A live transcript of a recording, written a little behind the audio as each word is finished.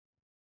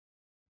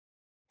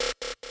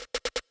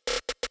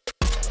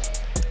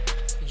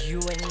You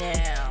are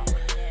now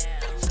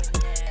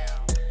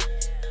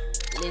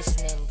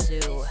listening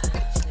to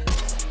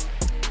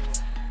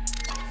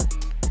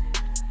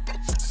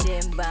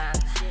Sembang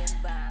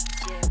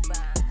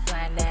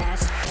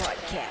Panas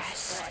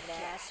Podcast.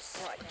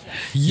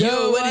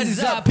 Yo, what is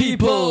up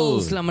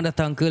people? Selamat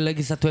datang ke lagi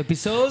satu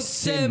episod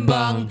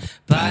Sembang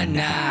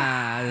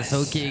Panas.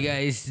 Okay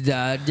guys,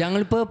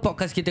 jangan lupa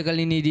podcast kita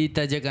kali ini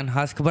ditajakan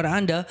khas kepada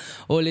anda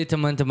oleh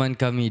teman-teman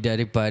kami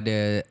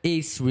daripada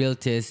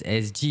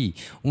AceRealtorsSg.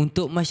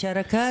 Untuk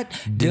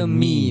masyarakat,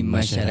 demi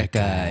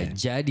masyarakat.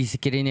 Jadi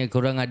sekiranya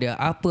korang ada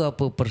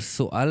apa-apa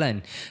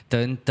persoalan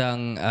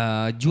tentang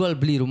jual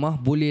beli rumah,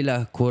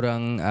 bolehlah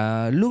korang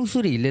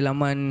lungsuri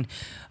lelaman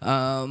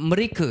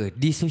mereka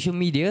di social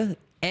media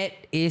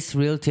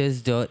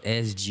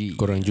 @AceRealtorsSg.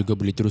 Korang juga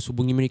boleh terus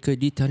hubungi mereka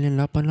di talian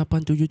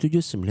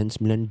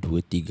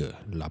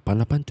 88779923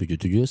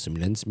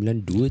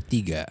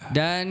 88779923.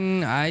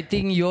 Dan I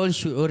think you all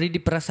should already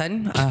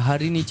perasan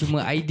hari ni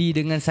cuma ID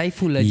dengan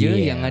Saiful aja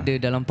yang ada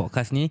dalam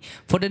podcast ni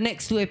for the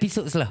next 2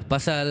 episodes lah.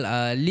 Pasal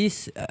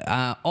list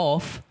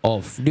off.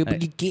 Dia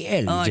pergi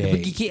KL je. Dia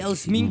pergi KL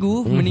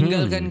seminggu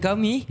meninggalkan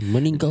kami.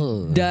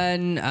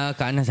 Dan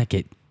Kak Ana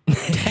sakit.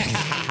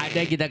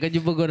 Dan kita akan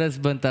jumpa korang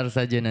sebentar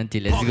saja nanti.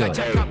 Let's go.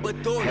 Cakap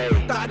betul,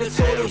 tak ada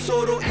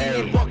sorok-sorok,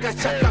 ini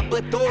podcast cakap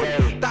betul.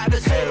 Tak ada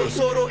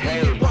sorok-sorok,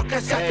 ini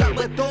podcast cakap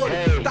betul.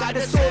 Tak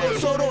ada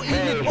sorok-sorok,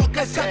 ini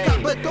podcast cakap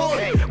betul.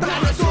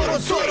 Tak ada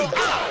sorok-sorok.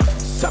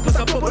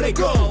 Siapa-siapa boleh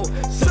go,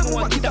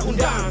 semua kita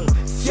undang.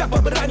 Siapa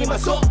berani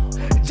masuk,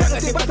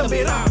 jangan sebat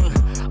temberang.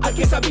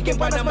 Al-Kisah bikin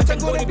panas macam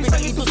goreng pisang,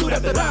 itu sudah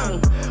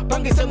terang.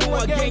 Panggil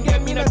semua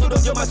geng-geng minat turun,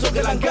 jom masuk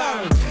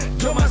gelanggang.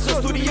 Jom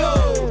masuk studio,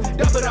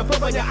 dah berapa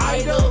banyak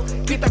idol,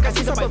 kita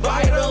kasih sampai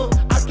viral.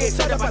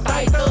 Al-Kisah dapat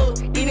title,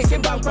 ini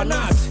Sembang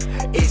Panas.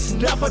 It's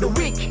not for the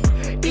weak,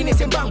 ini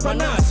Sembang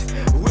Panas.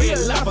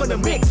 Real love on the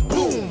mix,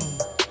 boom.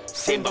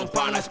 Sembang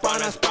panas,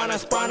 panas,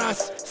 panas,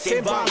 panas.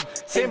 Sembang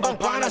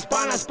panas,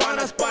 panas,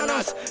 panas,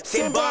 panas.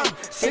 Sembang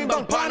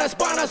panas,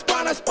 panas,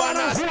 panas,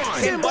 panas.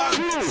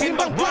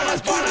 Sembang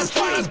panas, panas,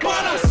 panas,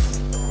 panas.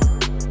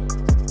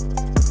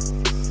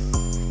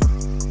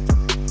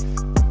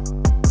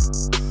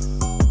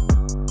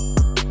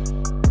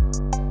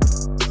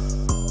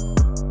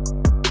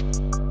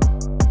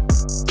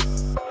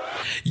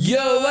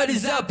 Yo, what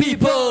is up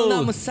people?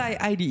 Nama saya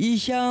Aidi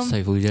Isham,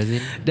 Saiful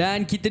Jazin.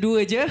 dan kita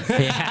dua je.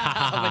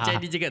 Macam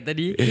Aidi cakap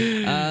tadi.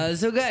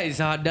 So guys,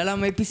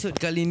 dalam episod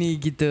kali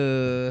ni kita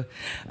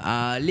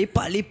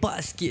lepak-lepak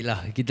sikit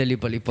lah. Kita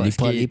lepak-lepak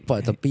sikit.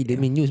 Lepak-lepak tapi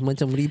Demi news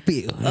macam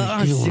meripik.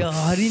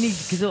 Hari ni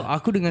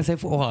aku dengan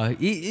Saiful,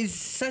 it's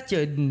such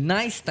a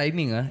nice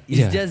timing.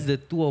 It's just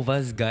the two of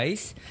us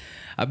guys.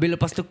 Habis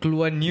lepas tu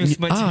keluar news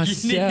macam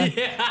gini.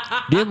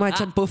 Dia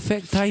macam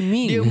perfect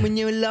timing. Dia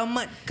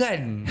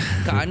menyelamatkan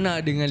Kak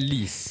Ana dengan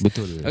Liz.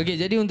 Betul. Okay,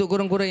 jadi untuk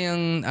korang-korang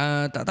yang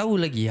tak tahu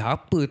lagi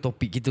apa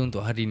topik kita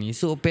untuk hari ni.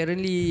 So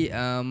apparently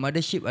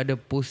Mothership ada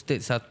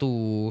posted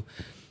satu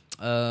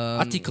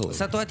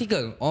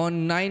artikel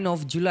on 9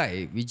 of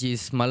July, which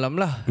is malam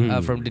lah,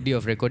 from the day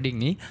of recording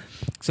ni.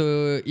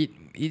 So it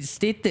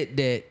stated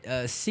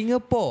that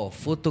Singapore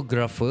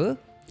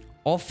photographer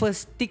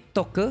offers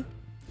TikToker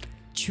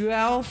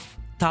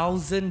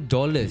 $12,000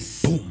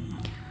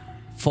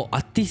 for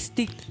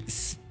artistic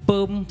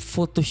sperm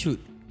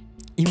photoshoot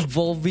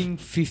involving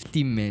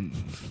 50 men.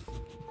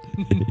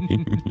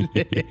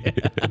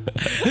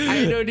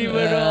 I don't even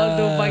know how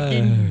to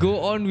fucking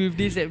go on with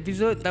this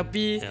episode,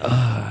 tapi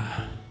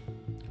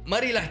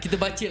marilah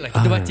kita baca lah.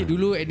 Kita baca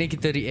dulu and then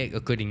kita react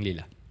accordingly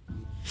lah.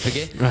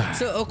 Okay.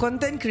 So a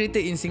content creator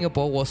in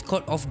Singapore was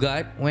caught off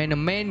guard when a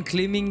man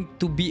claiming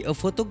to be a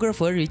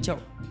photographer reached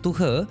out to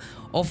her,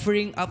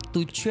 offering up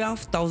to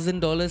 $12,000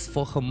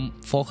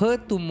 for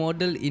her to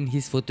model in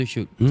his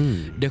photoshoot.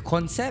 The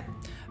concept,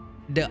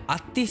 the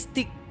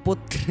artistic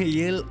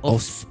portrayal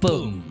of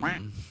sperm.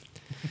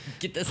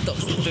 Kita stop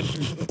situ.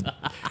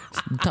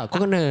 Tak,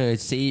 kau kena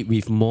say it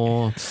with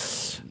more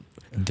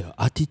the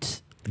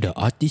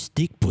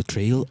artistic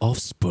portrayal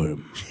of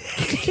sperm.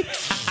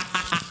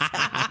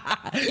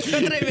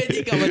 Kau try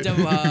imagine kan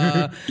macam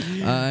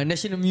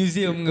National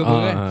Museum ke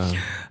apa kan.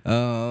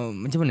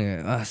 Macam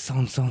mana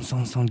sound.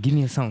 Give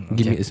me a sound.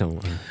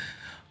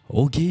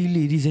 Okay,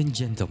 ladies and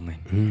gentlemen,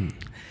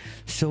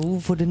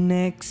 so for the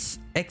next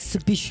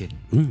exhibition,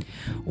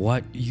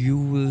 what you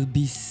will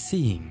be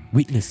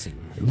witnessing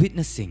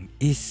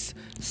is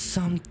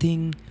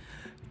something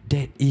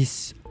that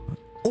is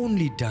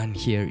only done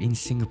here in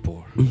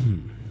Singapore.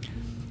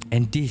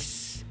 And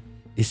this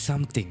is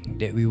something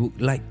that we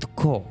would like to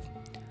call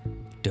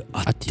the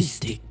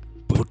artistic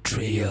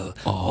portrayal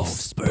of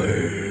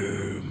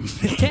sperm.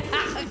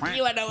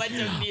 Gimana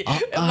macam ni?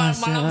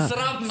 Malam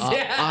seram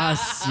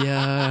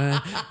Asia.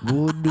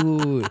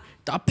 Bodoh.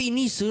 Tapi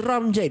ni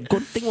seram je.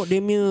 Kau tengok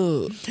dia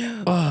punya.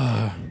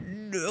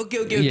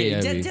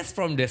 Okay. Just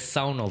from the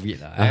sound of it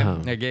lah.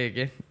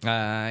 Okay.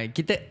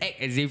 Kita act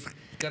as if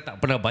kau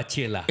tak pernah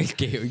baca lah.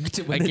 Okay,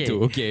 macam mana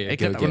tu? Okay,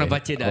 kau tak pernah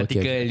baca the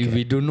article.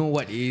 We don't know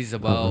what it is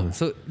about.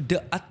 So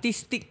the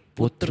artistic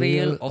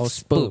portrayal of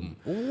sperm.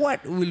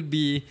 What will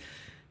be,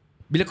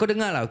 bila kau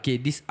dengar lah, okay,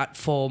 this art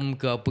form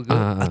ke apa ke,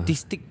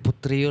 artistic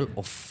portrayal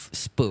of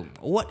sperm,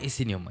 what is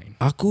in your mind?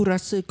 Aku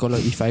rasa kalau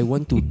if I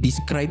want to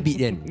describe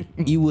it kan,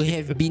 it will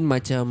have been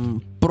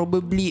macam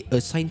probably a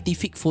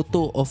scientific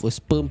photo of a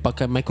sperm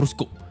pakai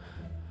mikroskop.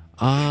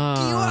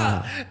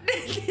 Kiwa.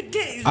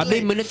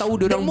 Habis mana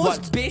tahu dia orang buat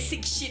most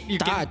basic shit you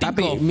can think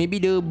tapi of. maybe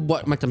dia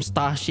buat macam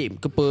star shape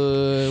ke apa.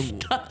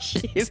 Star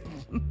shape.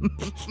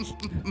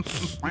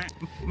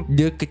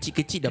 Dia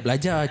kecil-kecil dah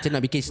belajar macam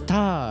nak bikin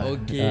star.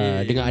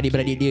 Okay. Dengan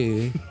adik-beradik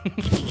dia.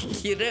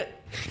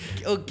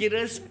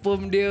 Kira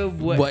sperm dia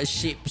buat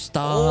shape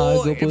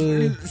star ke apa.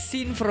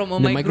 Seen from a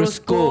The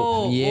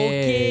microscope.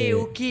 Yeah.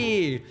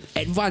 Okay.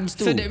 Advance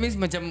tu. So that means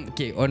macam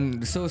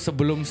so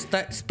sebelum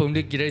start sperm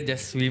dia kira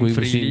just swim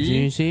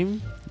freely.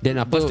 Swim. Dan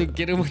apa? Lepas tu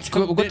kira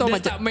macam kau tahu dia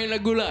macam start main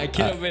lagu lah.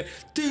 Kira main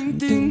ting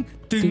ting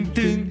ting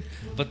ting.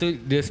 Lepas tu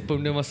dia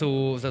sperm dia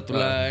masuk satu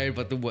line.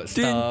 Lepas tu buat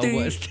star.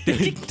 Buat star.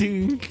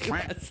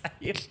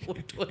 Saya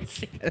bodoh.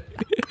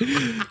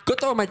 Kau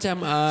tahu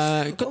macam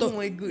kau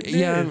tahu my goodness.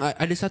 yang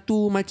ada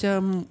satu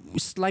macam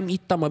slime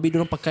hitam habis dia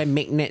orang pakai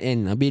magnet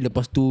kan. Habis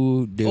lepas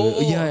tu dia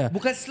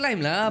Bukan slime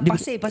lah.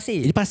 Dia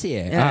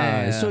Pasir.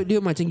 So dia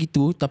macam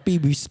gitu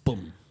tapi with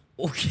sperm.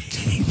 Okay.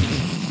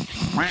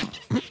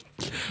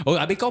 Oh,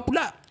 habis kau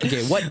pula.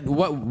 Okay,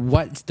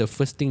 what's the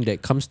first thing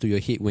that comes to your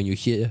head when you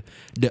hear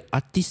the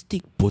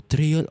artistic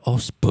portrayal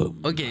of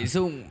sperm? Okay,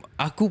 so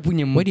aku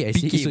punya Why did I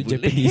say fikir so pula.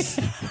 Japanese?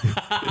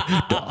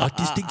 The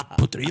artistic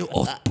portrayal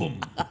of sperm.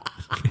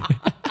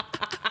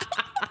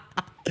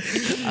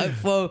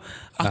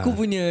 Aku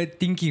punya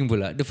thinking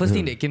pula, the first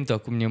thing that came to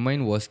aku punya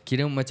mind was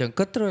kira macam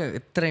kau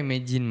try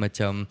imagine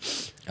macam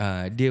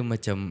dia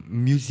macam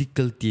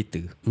musical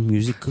theatre.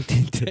 Musical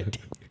theatre.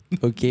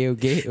 Okay.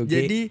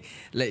 Jadi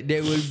like there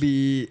will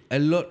be a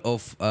lot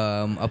of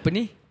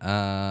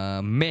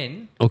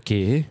men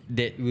Okay.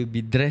 that will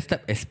be dressed up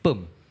as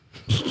sperm.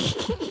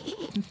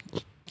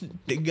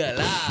 Dengar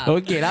lah.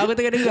 Okay lah, aku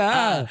tengah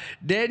dengar.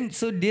 Then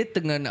so dia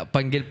tengah nak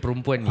panggil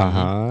perempuan ni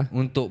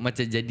untuk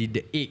macam jadi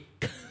the egg.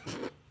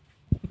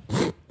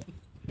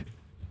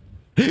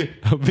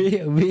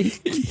 Habis.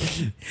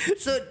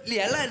 So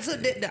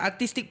the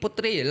artistic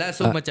portrayal lah.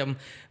 So macam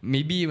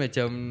maybe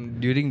macam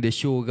during the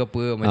show ke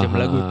apa, macam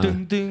lagu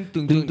tung tung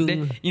tung tung.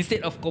 Then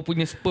instead of kau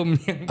punya sperm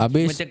yang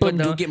habis macam sperm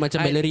kau joget macam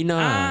ballerina.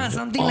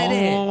 Something like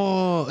that.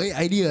 Oh,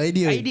 idea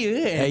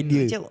Kan?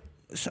 Macam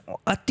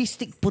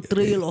artistic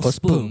portrayal of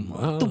sperm.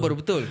 Tu baru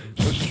betul.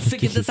 Okay, so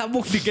kita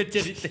sambung dengan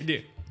cerita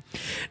dia.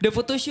 The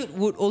photoshoot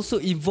would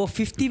also involve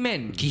 50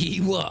 men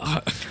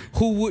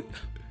who would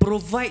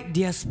provide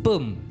their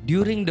sperm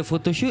during the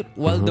photoshoot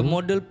while the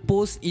model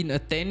posed in a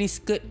tennis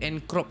skirt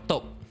and crop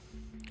top,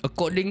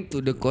 according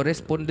to the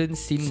correspondence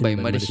seen by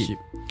Mothership.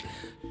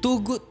 Too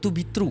good to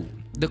be true.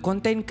 The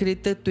content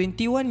creator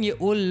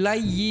 21-year-old Lai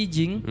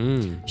Yijing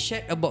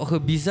shared about her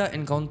bizarre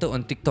encounter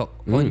on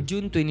TikTok. On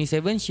June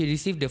 27, she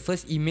received the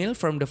first email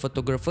from the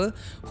photographer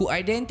who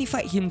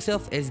identified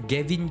himself as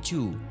Gavin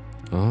Chu.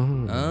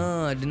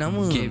 Ada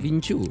nama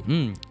Gavin Chu.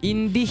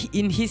 In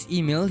his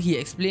email, he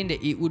explained that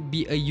it would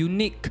be a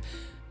unique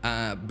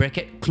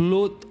bracket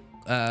cloth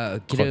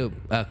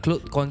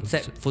cloth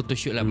concept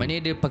photoshoot lah.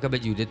 Maknanya dia pakai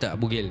baju, dia tak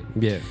bugil.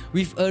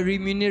 With a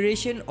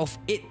remuneration of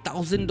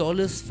 $8,000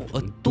 for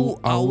a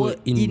 2-hour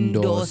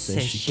indoor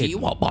session.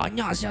 Wah,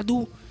 banyak sia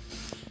tu.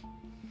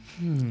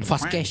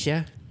 Fast cash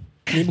ya.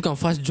 Ni bukan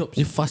fast job,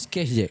 ni fast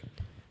cash je.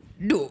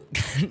 Duk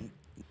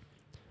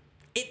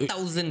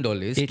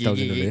 $8,000.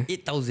 $8,000.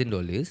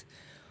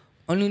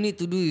 All you need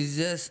to do is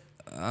just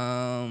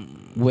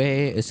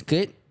wear a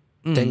skirt,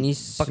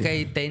 tennis,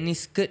 pakai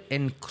tennis skirt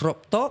and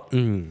crop top,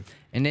 and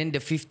then the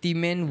 50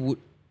 men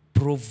would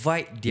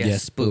provide their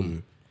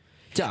sperm.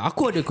 Jap,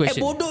 aku ada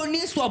question. Bodoh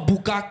ni suap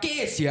buka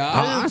kes ya.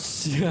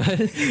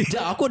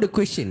 Jap, aku ada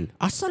question.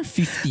 Asal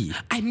 50?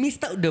 I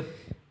missed out the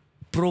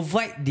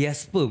provide their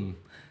sperm.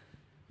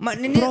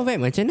 Maknanya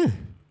provide macam mana?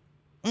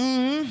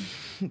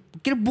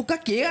 kira buka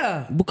kaki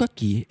lah. Buka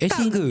kaki?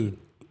 Tak ke?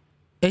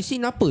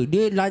 Asin apa?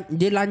 Dia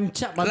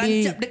lancap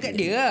Lancap dekat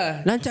dia lah.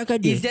 Lancap kat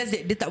dia. It's just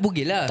that dia tak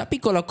bugil lah. Tapi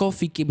kalau kau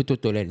fikir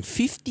betul-betul kan,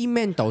 50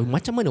 men tau,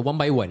 macam mana one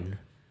by one?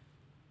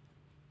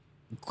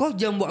 Kau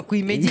jangan buat aku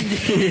imagine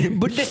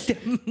benda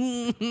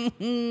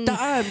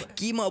Tak,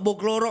 kimak bawa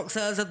klorok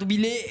satu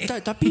bilik.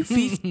 tak, tapi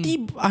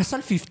 50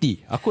 asal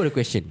 50. Aku ada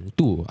question.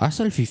 Tu,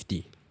 asal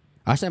 50.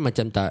 Asal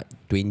macam tak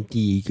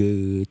 20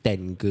 ke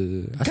 10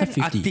 ke, asal Kan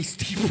 50.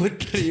 artistic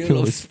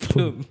portrayal of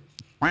sperm.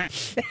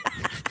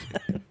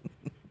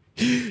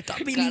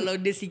 Tapi kalau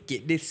dia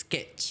sikit, dia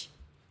sketch.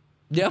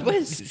 Dia apa?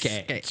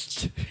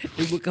 Sketch.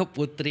 Dia bukan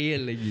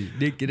portrayal lagi.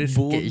 Dia kira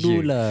sketch.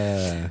 Bodoh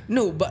lah.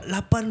 No, but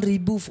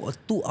 8,000 for a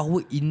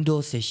 2-hour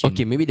indoor session.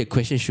 Okay, maybe the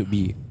question should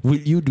be,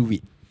 will you do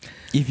it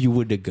if you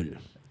were the girl?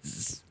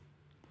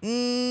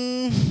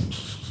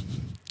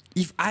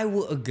 If I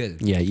were a girl.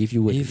 Yeah, if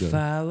you were the If girl.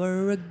 I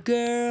were a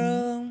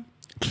girl.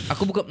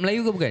 Aku bukan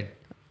Melayu ke bukan?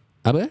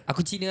 Apa?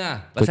 Aku Cina lah.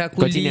 Pasal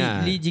aku Kau Cina.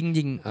 Li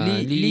Jingjing.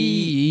 Lai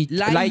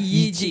Lai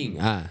Yijing.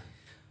 Yijing.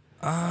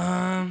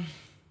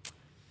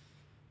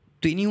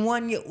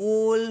 21 year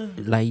old,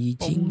 Lai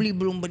cing. probably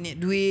belum banyak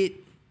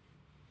duit.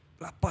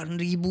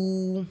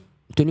 8,000.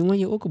 21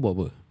 year old kau buat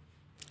apa?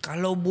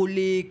 Kalau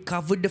boleh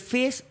cover the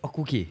face,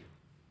 aku okay.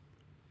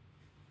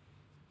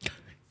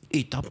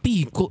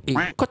 Tapi kau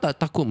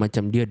tak takut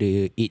macam dia ada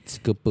AIDS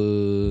ke apa?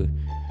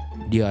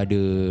 Dia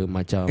ada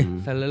macam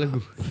Salah lagu.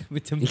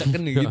 Macam tak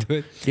kena gitu.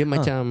 Dia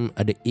macam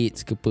ada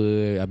AIDS ke apa?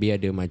 Habis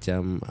ada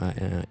macam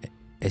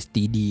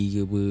STD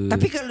ke apa?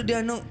 Tapi kalau dia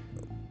anak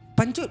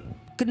pancut,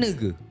 kena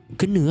ke?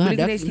 Kena lah. Boleh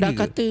kena Dah STD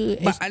ke? kata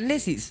But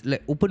unless it's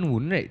like open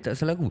wound, right? Tak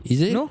salah aku.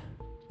 Is it? No?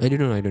 I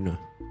don't know.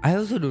 I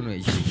also don't know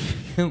actually.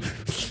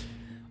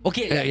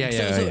 Okay lah.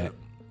 Yeah.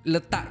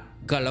 Letak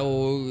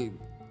kalau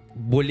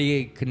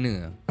boleh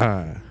kena.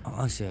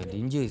 Sial,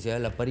 danger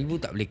sial.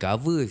 8,000 tak boleh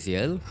cover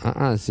sial.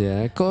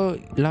 Sial. Kau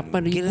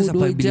 8,000 Kira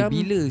sampai 2 jam.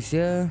 bila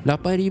sial.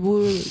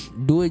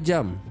 8,000 2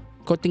 jam.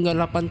 Kau tinggal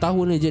 8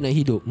 tahun aja nak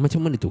hidup.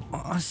 Macam mana tu?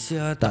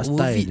 Sial, Tak tak worth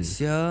style. it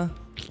sial.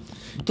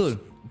 Betul.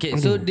 Okay,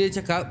 so dia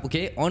cakap,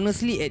 okay,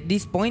 honestly at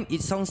this point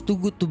it sounds too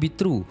good to be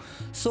true.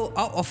 So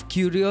out of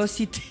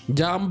curiosity,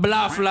 Jangan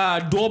bluff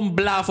lah. Don't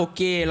bluff,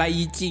 okay?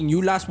 Lai cing.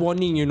 You last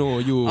warning, you know.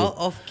 You. out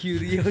of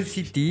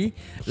curiosity,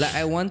 like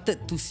I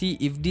wanted to see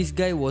if this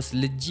guy was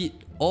legit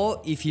or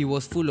if he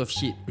was full of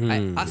shit.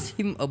 I asked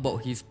him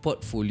about his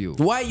portfolio.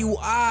 Why you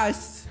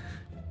ask?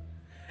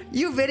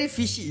 You very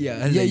fishy,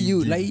 yeah. Yeah,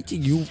 you. Lai cing,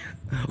 you.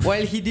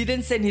 While he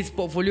didn't send his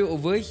portfolio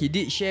over, he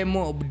did share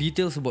more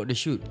details about the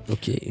shoot.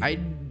 Okay. I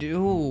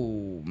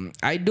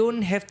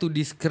don't have to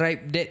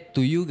describe that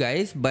to you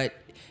guys, but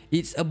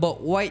it's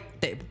about white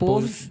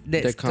tadpoles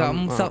that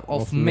comes out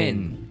of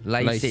men.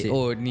 Lai said.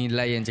 Oh, ni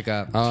Lai yang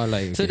cakap.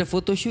 Lai. So the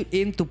photo shoot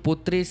aimed to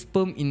portray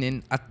sperm in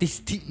an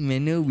artistic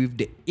manner with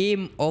the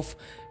aim of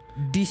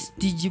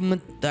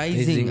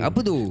destigmatizing. Apa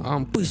tu?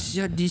 Apa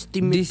sih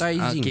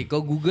destigmatizing? Okay,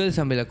 kau Google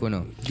sambil aku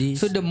no.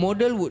 So the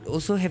model would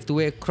also have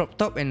to wear a crop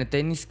top and a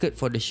tennis skirt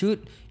for the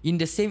shoot. In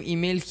the same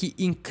email, he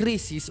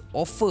increased his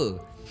offer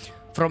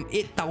from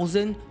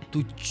 8,000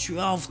 to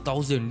 12,000.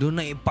 Dia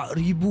naik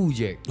 4,000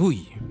 je.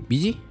 Ui,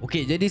 busy?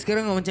 Okay, jadi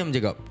sekarang macam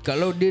cakap,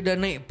 kalau dia dah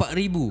naik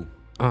 4,000,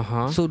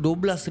 so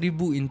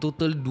 12,000 in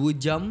total 2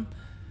 jam,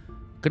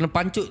 kena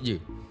pancut je.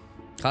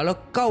 Kalau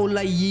kau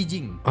lah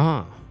Yijing,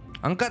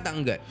 angkat tak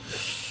angkat?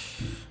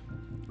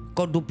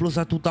 Kau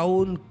 21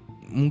 tahun,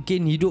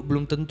 mungkin hidup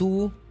belum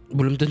tentu.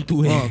 Belum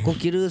tentu Kau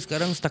kira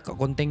sekarang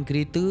setakat content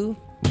creator.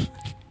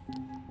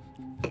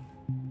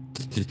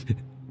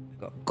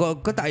 Kau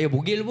tak payah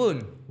bugil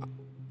pun.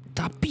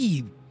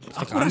 Tapi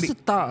aku rasa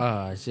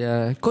tak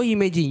Kau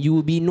imagine you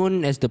will be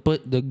known as the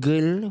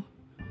girl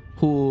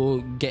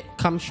who get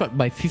come shot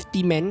by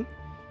 50 men.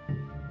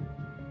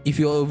 If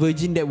you're a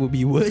virgin, that would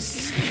be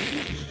worse.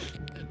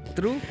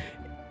 True.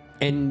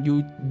 And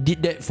you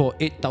did that for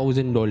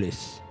 $8,000.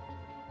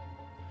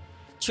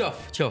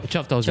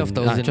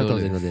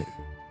 12,000.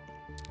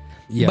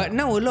 Yeah. But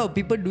now a lot of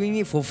people doing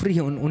it for free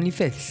on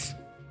OnlyFans.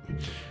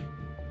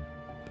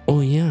 Oh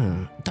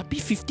yeah.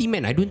 Tapi 50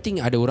 men, I don't think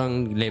ada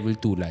orang level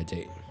 2 lah,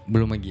 Jai.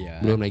 Belum lagi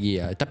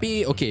ya.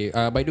 Tapi okay,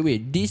 by the way,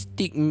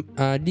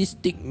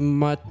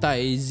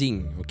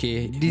 destigmatizing.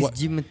 Okay.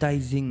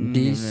 Destigmatizing.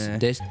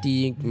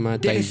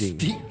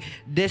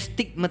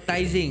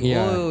 Destigmatizing.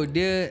 Yeah. Oh,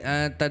 dia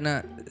tak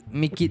nak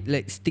make it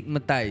like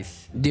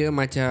stigmatize. Dia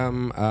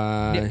macam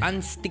Dia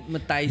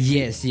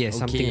unstigmatizing. Yes,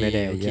 something like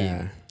that. Okay.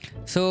 Yeah.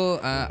 So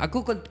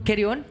aku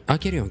carry on.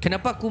 Carry on.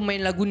 Kenapa aku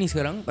main lagu ni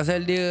sekarang?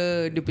 Pasal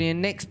dia punya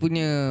next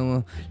punya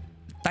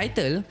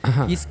title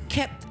is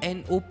Kept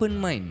an Open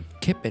Mind.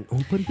 Kept an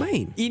open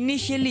mind.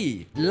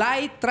 Initially,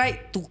 Lai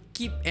tried to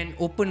keep an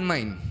open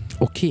mind.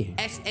 Okay.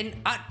 As an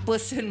art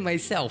person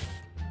myself,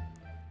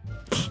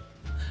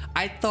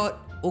 I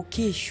thought,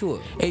 okay, sure.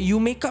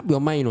 You make up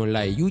your mind on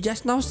lie. You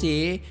just now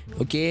say,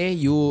 okay,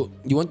 you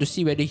want to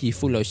see whether he's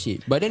full of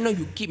shit. But then now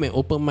you keep an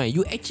open mind.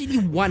 You actually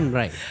want,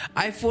 right?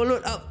 I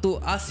followed up to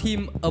ask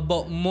him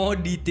about more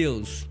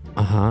details.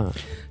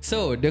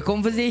 So the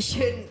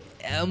conversation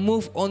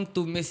moved on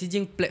to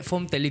messaging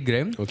platform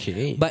Telegram.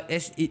 Okay. But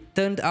as it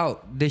turned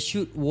out, the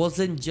shoot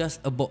wasn't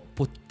just about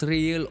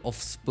portrayal of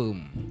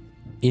sperm.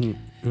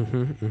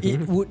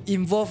 It would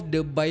involve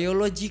the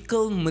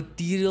biological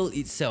material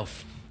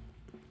itself.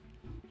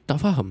 Tak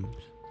faham.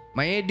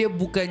 Maksudnya dia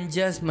bukan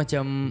just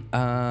macam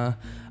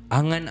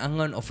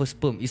angan-angan of a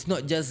sperm. It's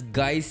not just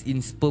guys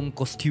in sperm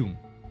costume.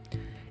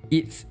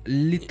 It's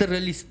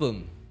literally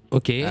sperm.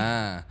 Okay.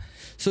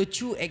 So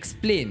Chu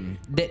explained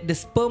that the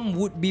sperm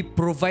would be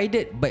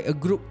provided by a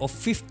group of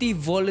 50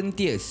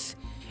 volunteers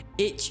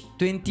aged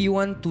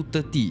 21 to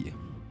 30.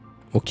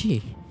 Okay.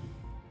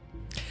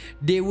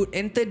 They would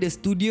enter the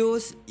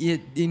studios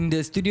in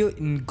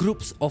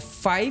groups of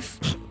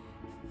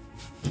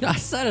 5.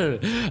 Asal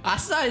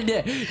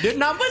dia.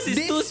 The numbers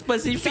is too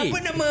specific.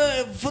 Siapa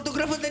nama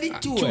fotografer tadi?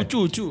 Chu.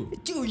 Chu,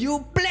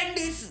 you plan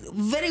this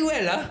very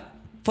well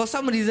For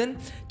some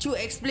reason, Chu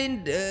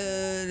explained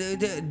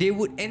they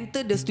would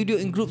enter the studio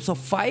in groups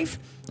of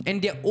 5, and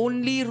their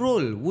only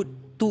role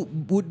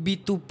would be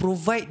to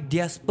provide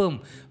their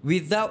sperm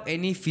without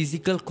any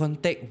physical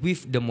contact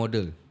with the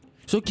model.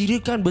 So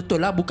kira kan betul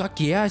lah buka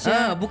key lah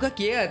Bukan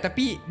kira lah.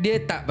 Tapi dia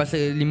tak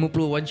pasal 50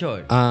 one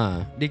shot.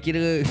 Dia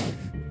kira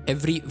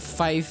every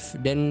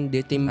 5 then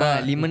dia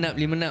tembak 5 nap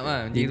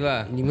lah. Macam tu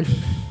lah. 5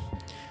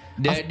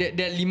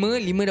 Dia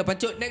 5 dah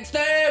pancot. Next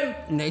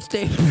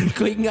time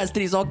Kau ingat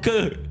street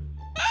soccer.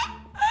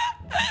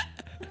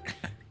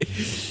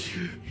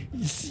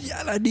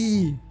 Sial lah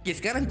ni. Okay,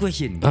 sekarang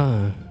question.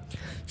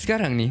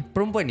 Sekarang ni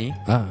perempuan ni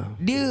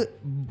dia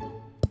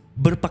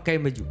berpakaian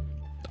baju.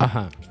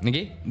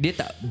 Okay, dia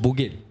tak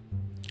bogel.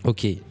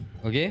 Okay.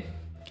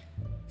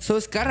 So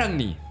sekarang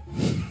ni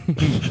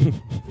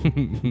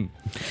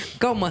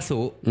kau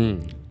masuk,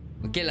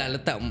 okay lah,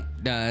 letak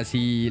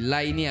si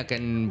lain ni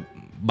akan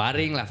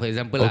baring lah, for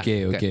example lah,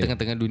 kat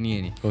tengah-tengah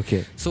dunia ni.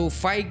 Okay. So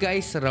 5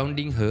 guys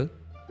surrounding her,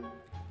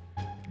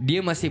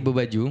 dia masih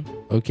berbaju.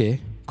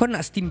 Okay. Kau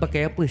nak steam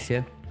pakai apa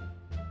sia?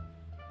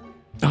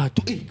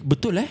 Tu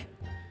betul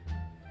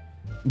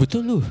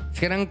betul tu.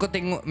 Sekarang kau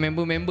tengok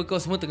member-member kau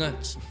semua tengah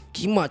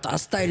Kimak tak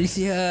style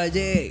sia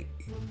Jack.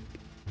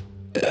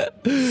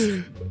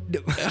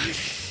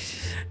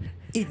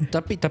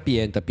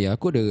 Tapi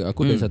aku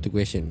ada satu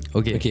question.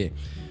 Okay.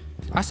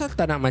 Asal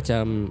tak nak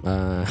macam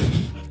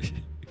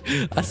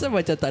asal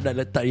macam tak nak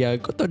letak yang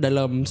kau tahu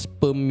dalam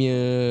spermnya,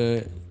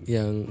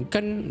 yang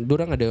kan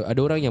dorang ada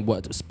orang yang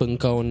buat sperm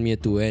count punya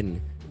tu kan.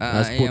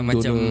 yang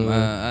macam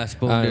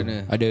sperm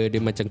donor. Ada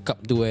dia macam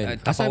cup tu kan.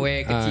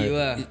 Tupperware kecil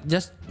lah.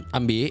 Just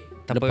ambil,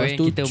 lepas Tupperware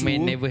tu kita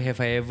main never have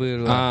I ever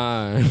tu.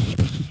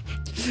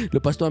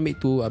 Lepas tu ambil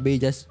tu,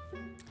 habis just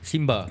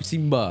Simba.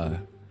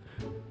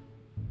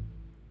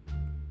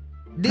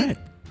 Dia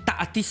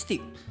tak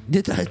artistik. Dia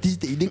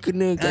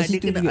kena kat Dia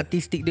situ kena juga.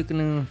 artistik. Dia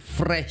kena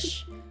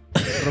fresh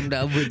from the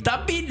oven.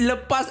 Tapi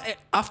lepas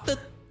after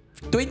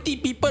 20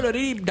 people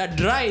already dah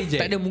dry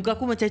je. Tak ada, muka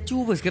aku macam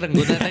cu pun sekarang.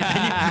 Kau nak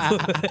tanya.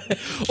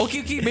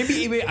 Okay,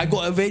 maybe I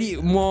got a very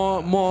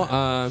more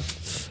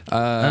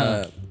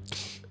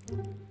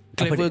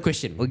clever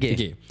question.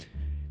 Okay.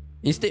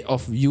 Instead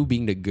of you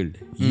being the girl,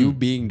 you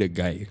being the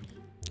guy,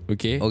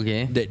 okay,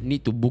 that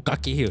need to buka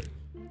here,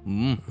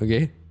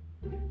 okay,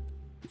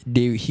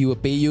 he will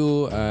pay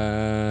you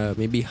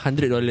maybe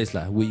 $100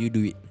 lah. Will you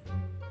do it?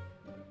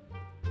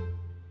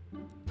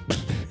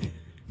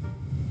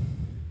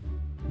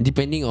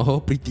 Depending on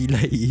how pretty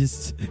light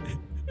is.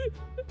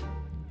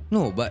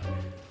 No, but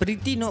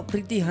pretty not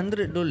pretty,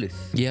 $100.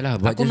 Yalah,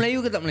 Aku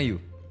Melayu ke tak Melayu?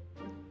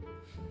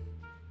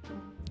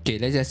 Okay,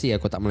 let's just say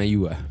aku tak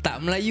Melayu lah. Tak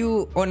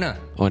Melayu, on lah.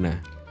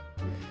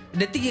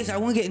 The thing is, I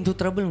won't get into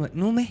trouble.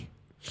 No meh?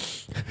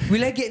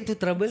 Will I get into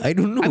trouble? I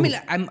don't know. I mean,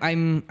 like,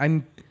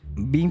 I'm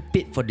being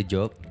paid for the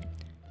job,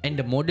 and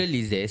the model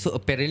is there, so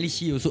apparently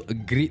she also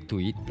agreed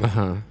to it.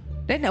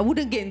 Then I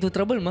wouldn't get into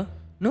trouble mah.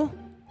 No.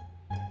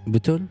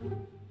 Betul.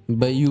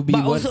 But you be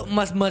But what? also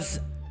must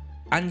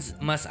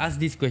ask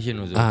this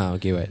question also.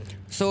 Okay, what?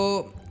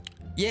 So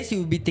yes, you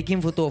will be taking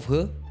photo of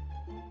her,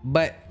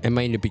 but Am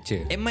I in the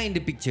picture?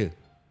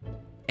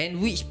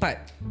 And which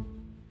part?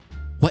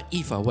 What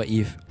if?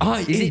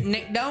 Is it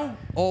neck down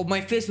or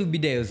my face will be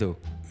there also?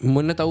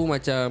 Mana tahu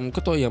macam, kau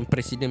tahu yang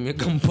presiden punya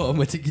gambar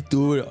macam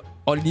gitu.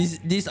 All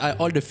these are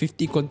all the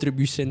 50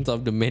 contributions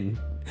of the men.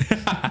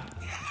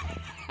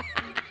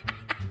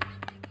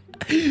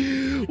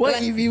 What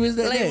if he was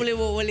like that? Boleh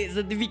bawa balik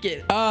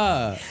certificate.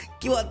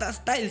 Kiwak tak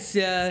style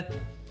sia.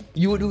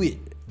 You would do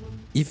it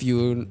if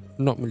you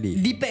not Malay?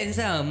 Depends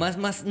lah.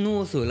 Must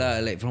know also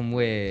lah. Like from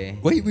where.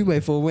 What you mean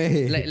by from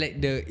where? Like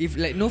if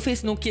like no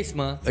face no case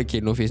mah. Okay,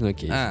 no face no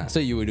case.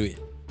 So you would do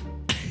it?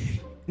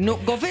 No,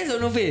 got face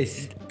or no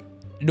face?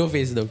 No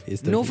face.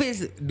 No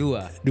face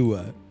dua.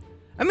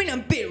 I mean,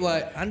 I'm paid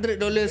what, $100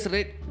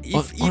 rate.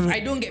 If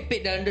I don't get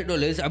paid the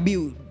 $100, I'll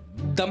be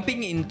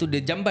dumping it into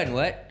the jamban.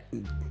 What?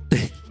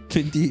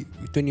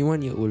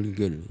 21-year-old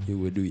girl, you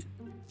will do it?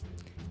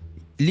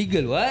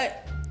 Legal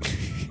what?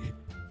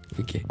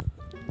 Okay,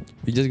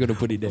 we just gonna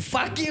put it there.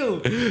 Fuck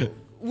you.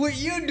 Would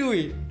you do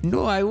it?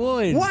 No, I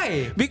won't.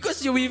 Why? Because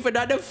you with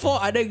another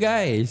 4 other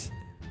guys.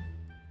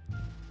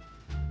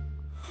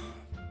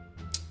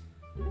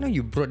 No,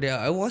 you brought that.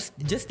 I was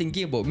just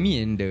thinking about me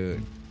and the.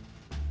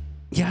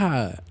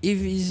 Yeah, if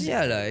it's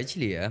Yeah lah,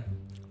 actually yeah.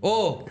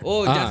 Oh,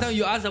 just now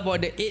you asked about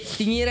the AIDS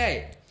thingy,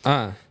 right?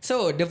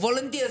 So the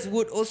volunteers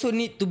would also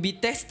need to be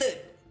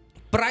tested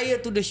prior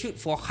to the shoot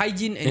for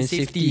hygiene and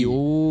safety.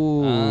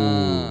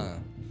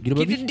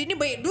 Dia ni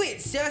banyak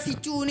duit si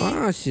Cu ni.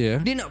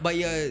 Dia nak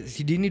bayar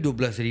si dia ni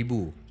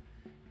 12,000.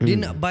 Dia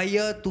nak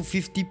bayar to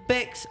 50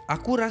 packs.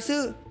 Aku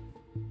rasa,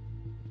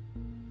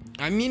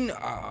 I mean,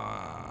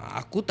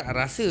 aku tak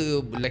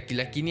rasa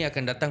lelaki-lelaki ni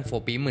akan datang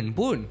for payment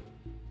pun.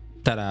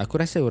 Tak lah, aku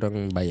rasa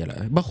orang bayar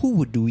lah. But who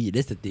would do it?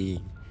 That's the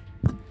thing.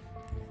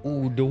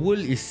 Oh, the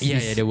world is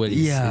the world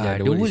is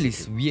the world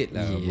is weird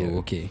lah. Yeah, bro.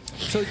 okay.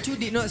 So Chu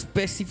did not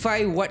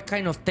specify what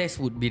kind of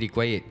test would be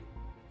required.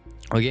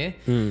 Okay.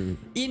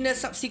 In a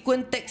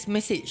subsequent text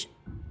message,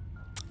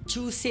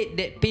 Chu said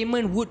that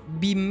payment would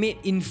be made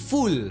in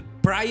full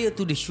prior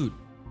to the shoot.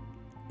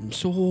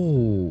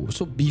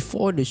 So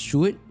before the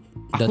shoot,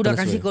 aku dah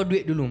kasih kau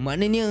duit dulu.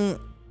 Maknanya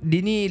dia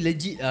ni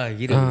legit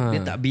kira. Dia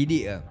tak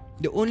bidik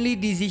The only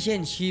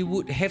decision she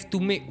would have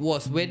to make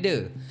was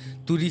whether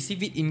to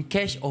receive it in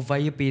cash or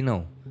via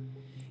PayNow.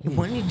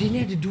 Mana dia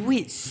ni ada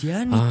duit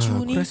sia ni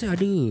Cu ni. Aku rasa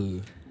ada.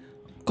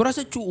 Kau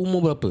rasa Cu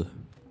umur berapa?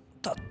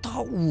 Tak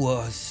tahu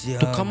sia.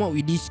 To come out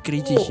with this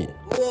crazy shit.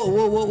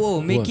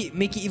 Whoa. Make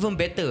it even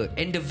better.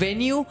 And the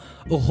venue,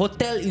 a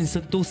hotel in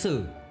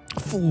Sentosa.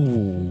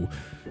 Fuh.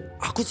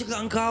 Aku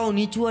cakap kau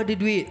Nicu ada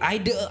duit.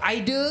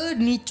 Either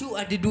Nicu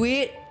ada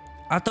duit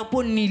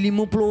ataupun ni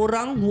 50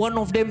 orang, one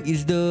of them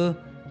is the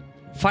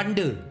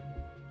funder.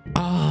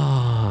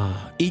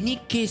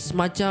 Ini case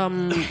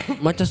macam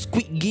macam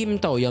Squid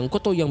Game tau. Yang kau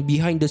tahu yang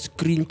behind the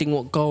screen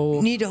tengok kau.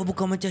 Ni dah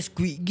bukan macam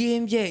Squid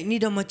Game je. Ni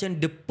dah macam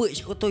The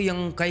Purge. Kau tahu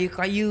yang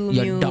kaya-kaya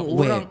yang punya dark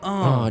orang.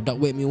 web. Dark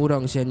web ni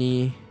orang sia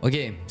ni.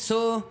 Okay,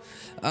 so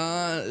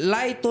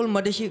Lai told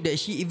Mothership that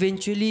she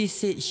eventually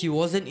said she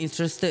wasn't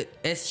interested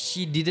as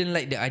she didn't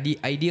like the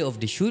idea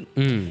of the shoot.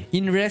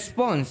 In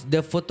response,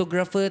 the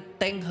photographer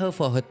thanked her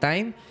for her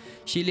time.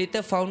 She later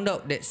found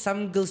out that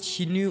some girls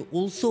she knew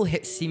also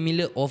had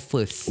similar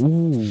offers.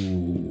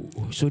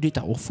 So dia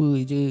tak offer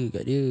je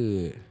kat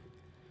dia.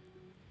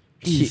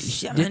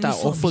 Dia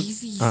tak offer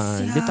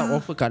dia tak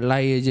offer kat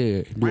Lai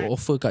je. Dia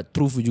offer kat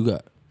Truth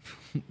juga.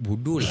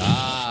 Bodoh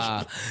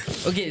lah.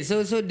 Okay,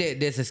 so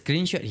there's a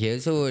screenshot here.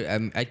 So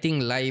I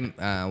think Lai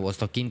was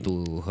talking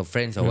to her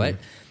friends or what.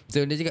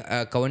 So dia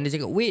cakap, kawan dia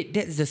cakap, wait,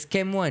 that's the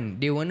scam one.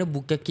 They wanna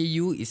bukake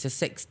you, is a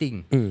sex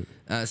thing.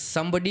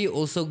 Somebody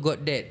also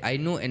got that. I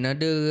know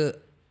another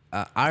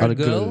R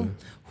girl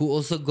who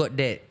also got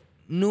that.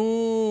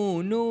 No.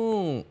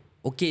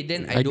 Okay,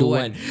 then I don't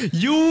want.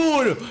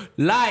 You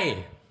lie.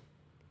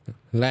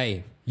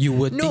 You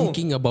were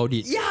thinking about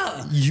it.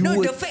 Yeah.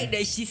 The fact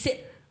that she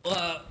said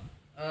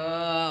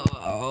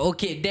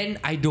okay, then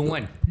I don't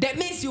want. That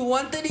means you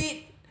wanted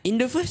it In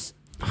the first.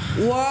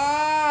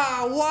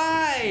 Wow,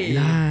 why?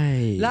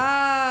 Lie.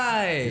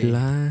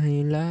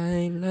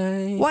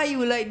 Why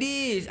you like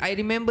this? I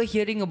remember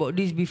hearing about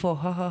this before.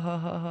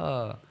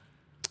 Ha.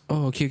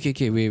 Oh, okay.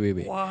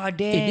 Wait. Wah,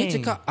 dang. Dia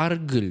cakap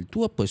Argel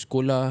tu apa?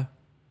 Sekolah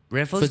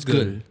Raffles First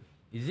Girl.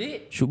 Is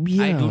it? Should be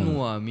I lah. don't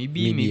know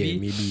Maybe.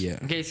 Maybe.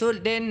 Okay, so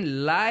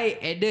then Lai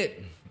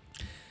added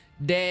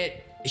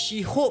that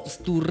she hopes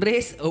to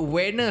raise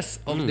awareness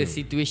of the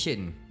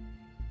situation.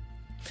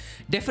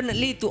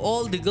 Definitely to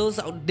all the girls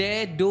out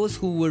there, those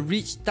who were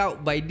reached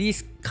out by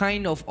this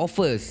kind of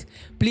offers,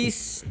 please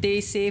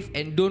stay safe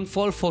and don't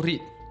fall for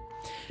it,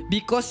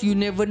 because you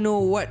never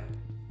know what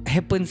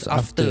happens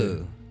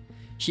after.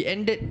 She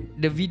ended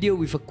the video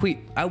with a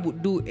quip, I would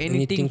do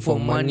anything for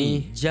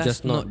money,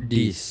 just not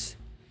this.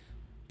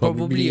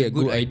 Probably a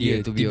good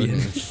idea, to be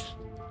honest.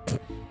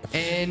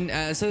 And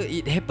so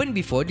it happened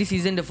before. This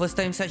isn't the first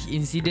time such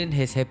incident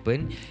has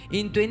happened.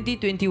 In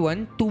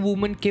 2021, two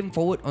women came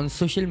forward on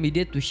social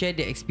media to share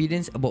their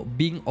experience about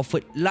being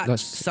offered large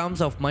sums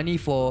of money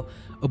for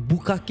a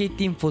bukake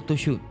team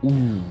photoshoot.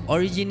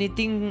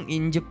 Originating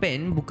in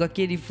Japan,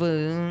 bukake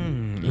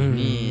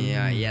ini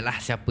ialah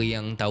siapa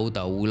yang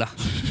tahu-tahulah.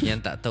 Yang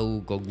tak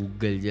tahu kau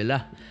Google je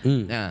lah.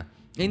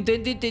 In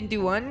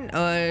 2021,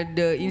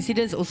 the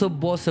incidents also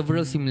bore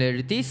several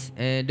similarities.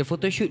 The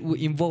photoshoot would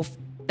involve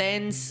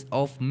tens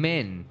of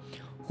men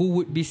who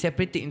would be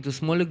separated into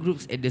smaller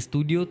groups at the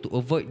studio to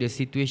avoid the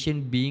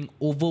situation being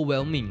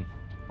overwhelming.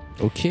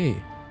 Okay.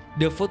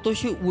 The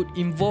photoshoot would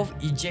involve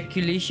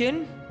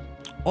ejaculation.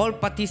 All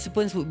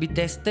participants would be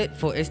tested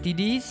for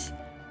STDs,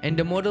 and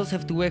the models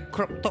have to wear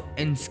crop top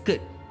and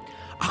skirt.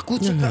 Aku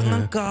cakap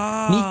dengan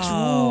kau, Ni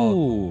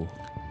true.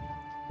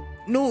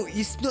 No,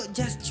 it's not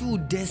just true.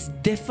 There's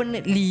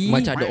definitely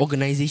Macam ada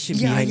organisation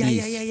behind this.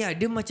 Ya.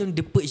 Dia macam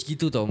The Purge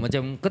gitu tau.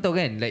 Macam kau tahu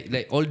kan,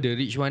 like all the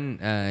rich one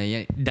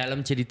yang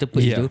dalam cerita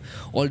Purge tu,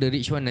 all the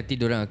rich one nanti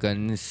diorang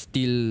akan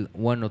steal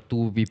one or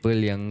two people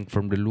yang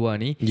from the luar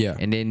ni,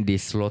 and then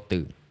they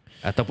slaughter.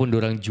 Ataupun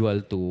diorang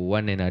jual to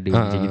one another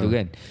macam gitu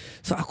kan.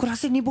 So aku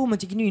rasa ni pun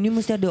macam gini. Ni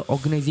mesti ada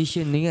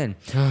organisation ni kan.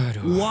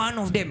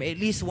 One of them, at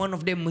least one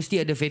of them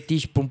mesti ada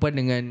fetish perempuan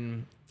dengan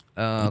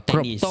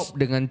crop top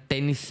dengan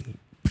tennis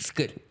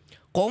skirt.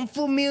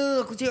 Confirm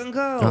ya, aku cakap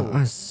kau.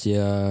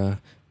 Asia.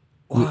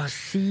 Wah,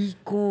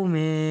 siko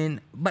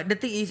man. But the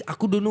thing is,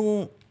 aku don't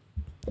know.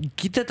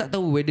 Kita tak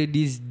tahu whether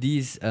this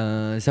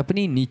siapa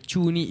ni,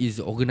 Nichu ni is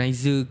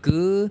organizer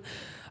ke,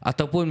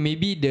 ataupun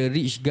maybe the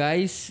rich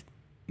guys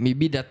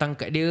maybe datang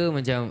kat dia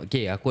macam,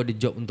 okay, aku ada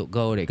job untuk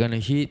kau, that kind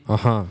of shit.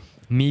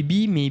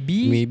 Maybe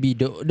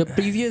the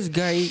previous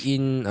guy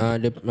in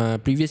the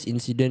previous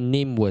incident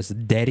name was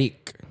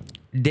Derek.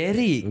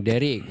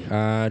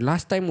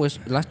 Last time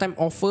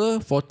offer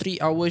for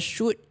 3 hours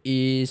shoot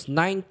is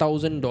 $9,000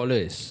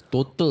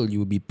 total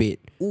you will be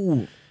paid.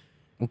 Ooh.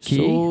 Okay.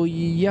 So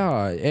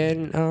yeah,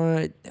 and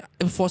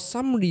for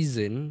some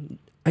reason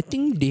I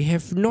think they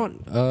have not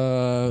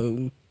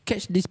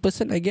catch this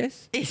person, I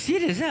guess.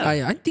 Serious ah?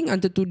 I think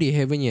until today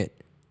haven't yet.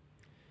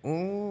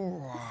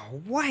 Oh,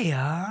 why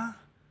ah?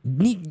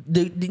 Ni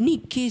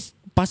case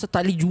pasal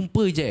tak boleh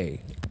jumpa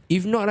je.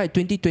 If not right,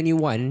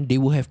 2021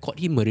 they would have caught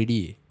him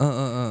already.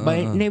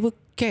 But never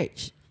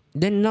catch.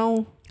 Then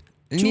now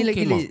Ni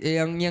lagi came out.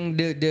 yang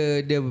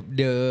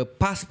the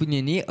past punya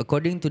ni,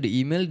 according to the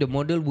email, the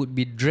model would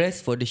be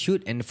dressed for the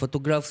shoot and the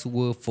photographs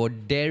were for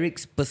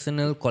Derek's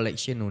personal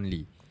collection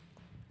only.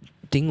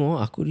 Tengok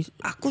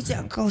Aku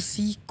cakap kau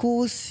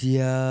siko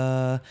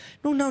sia.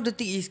 No, now the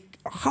thing is,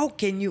 how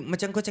can you,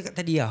 macam kau cakap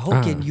tadi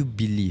how can you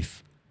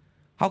believe?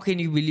 How can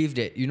you believe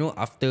that, you know,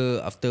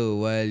 after a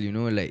while, you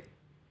know, like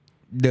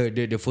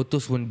the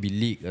photos won't be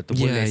leaked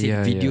ataupun let's say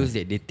videos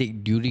that they take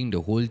during the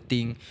whole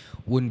thing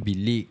won't be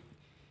leaked.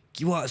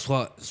 Kiwak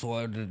so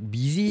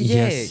busy je.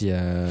 Yes,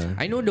 yeah.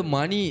 I know the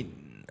money.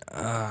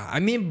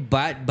 I mean,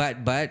 but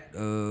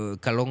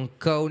kalau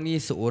kau ni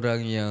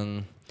seorang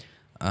yang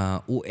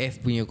OF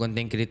punya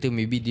content creator,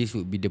 maybe this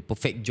would be the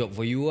perfect job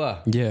for you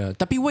lah. Yeah.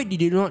 Tapi why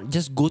did you not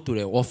just go to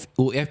the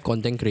OF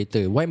content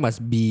creator? Why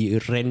must be a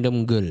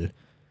random girl?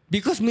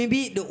 Because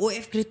maybe the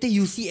OF creator,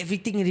 you see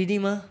everything already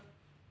mah.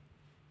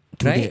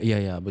 Right?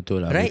 Yeah,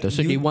 betul lah. Right? Betul.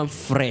 So they want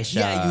fresh.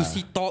 Yeah, you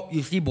see top,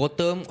 you see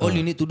bottom. All you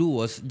need to do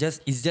is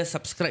just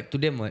subscribe to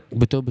them. Right?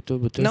 Betul.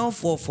 Now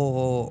for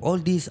all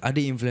these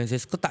other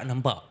influencers, kau tak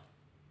nampak.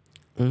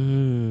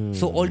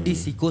 So all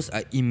these seekers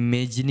are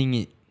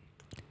imagining it.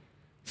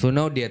 So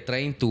now they are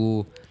trying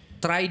to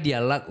try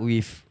their luck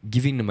with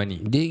giving the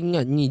money. Dia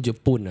ingat ni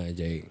Jepun lah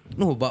je.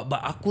 No, but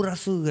aku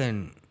rasa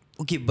kan.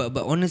 Okay, but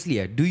honestly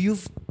do you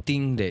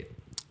think that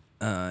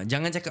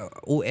jangan cakap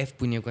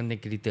OF punya content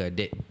creator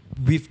that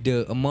with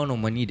the amount of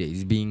money that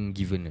is being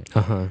given,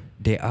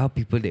 there are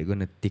people that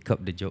gonna take up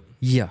the job.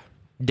 Yeah,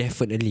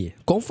 definitely.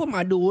 Confirm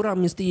ada orang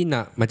mesti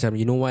nak macam,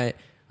 you know what,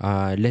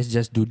 let's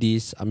just do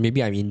this.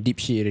 Maybe I'm in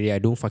deep shit already, I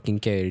don't fucking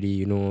care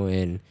already, you know,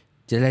 and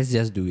let's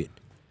just do it.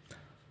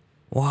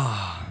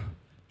 Wow,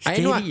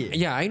 scary.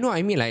 I know.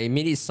 I mean, like, it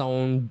made it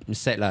sound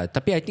sad lah.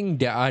 Tapi I think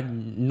there are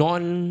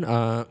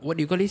what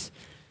do you call this?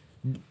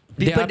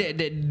 People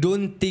that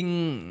don't think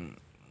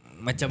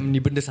macam ni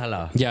benda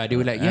salah. Yeah, they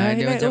were like, yeah,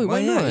 dia like, macam,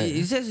 why not?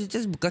 It's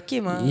just buka K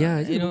mah.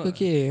 Yeah, just buka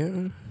K.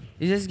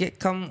 It just get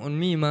come on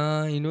me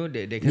mah, you know,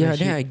 that kind yeah, of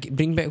shit. then I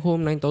bring back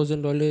home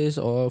 $9,000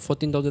 or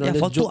 $14,000.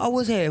 Yeah, for 2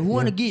 hours who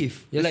wanna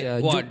give? Yes,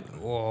 Like what?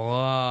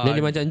 Wow. Then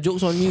dia macam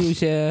jokes on you,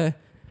 sia.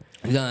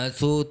 Yeah,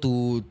 so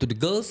to the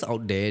girls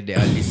out there that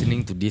are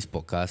listening to this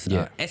podcast,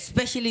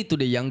 especially to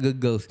the younger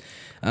girls,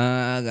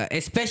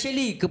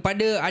 especially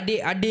kepada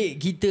adik-adik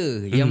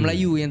kita yang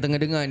Melayu yang tengah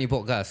dengar ni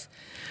podcast,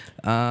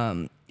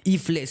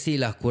 if let's say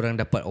lah korang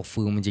dapat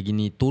offer macam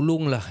gini,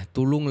 tolonglah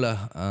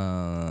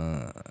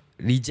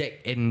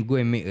reject and go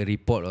and make a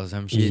report or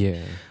some shit.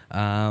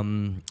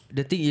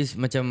 The thing is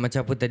macam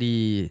apa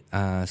tadi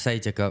saya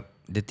cakap,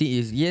 the thing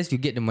is, yes,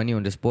 you get the money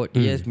on the spot.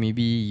 Yes,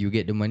 maybe you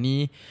get the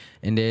money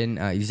and then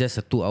it's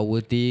just a 2-hour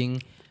thing.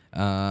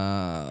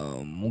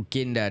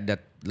 Mungkin dah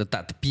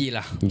letak tepi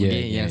lah.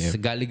 Yang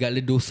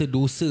segala-gala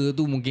dosa-dosa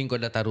tu mungkin kau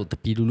dah taruh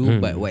tepi dulu.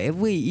 But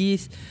whatever it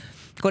is,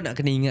 kau nak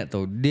kena ingat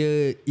tau,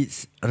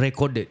 it's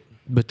recorded.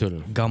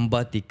 Betul.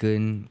 Gambar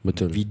taken.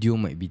 Betul. Video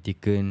might be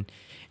taken.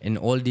 And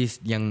all this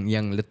yang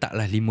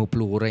letaklah 50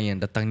 orang yang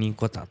datang ni,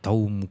 kau tak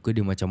tahu muka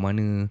dia macam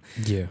mana.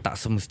 Tak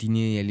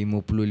semestinya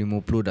yang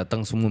 50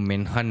 datang semua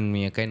manhunt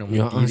punya kind of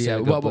material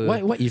ke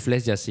apa. What if,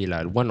 let's just say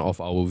lah, one of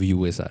our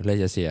viewers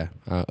let's just say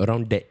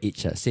around that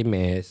age same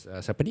as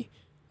siapa ni?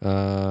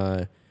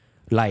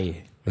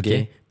 Lai.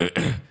 Okay.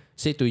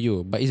 Say to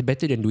you, but it's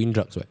better than doing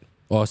drugs, what?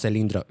 Or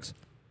selling drugs.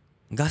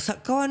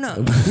 Gasak kau anak.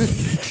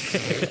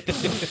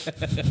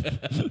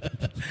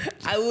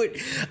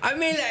 I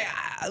mean like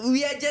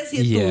we are just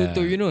here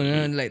to you know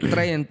like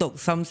try and talk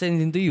some sense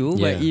into you.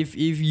 But if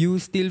you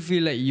still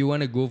feel like you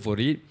want to go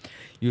for it,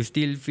 you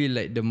still feel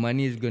like the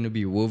money is going to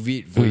be worth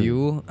it for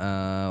you,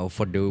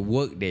 for the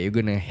work that you're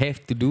going to have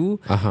to do,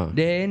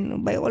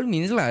 then by all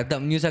means lah,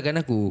 tak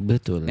menyusahkan aku.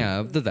 Betul.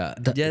 Betul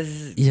tak?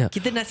 Just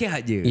kita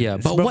nasihat je.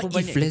 But what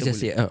if let's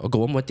just say got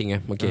one more thing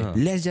okay.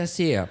 Let's just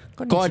say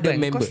kau ada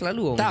member.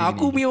 Tak,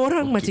 aku punya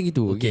orang macam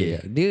gitu. Okay.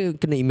 Dia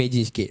kena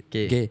imagine sikit.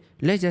 Okay.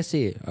 Let's just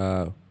say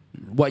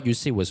what you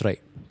say was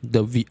right.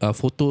 The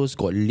photos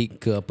got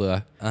leaked ke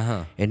apa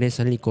and then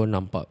suddenly kau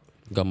nampak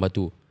gambar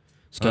tu.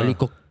 Sekali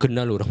kau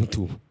kenal orang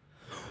tu.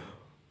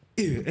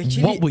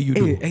 Actually, what will you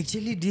do?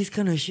 Actually this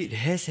kind of shit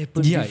has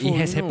happened before. It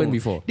has happened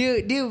before.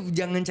 Dia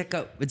jangan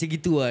cakap macam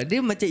gitu lah.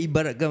 Dia macam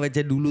ibaratkan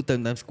macam dulu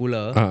time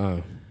sekolah.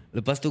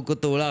 Lepas tu kau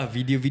tahu lah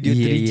video-video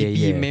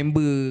 3GP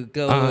member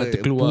kau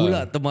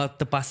pula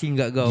terpasing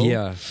kat kau.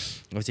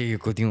 Macam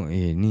kau tengok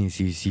ni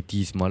si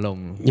Siti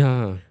semalam.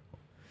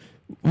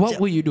 What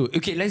will you do?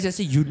 Okay, let's just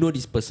say you know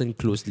this person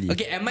closely.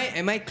 Okay, am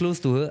I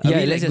close to her?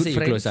 Let's just say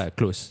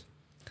close.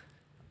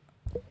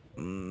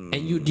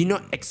 And you did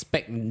not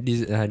expect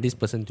this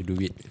person to do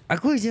it.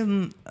 Aku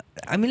macam,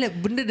 I mean like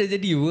benda dah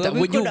jadi.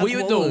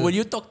 Will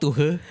you talk to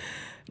her?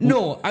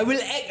 No, I will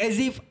act as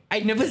if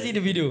I never see the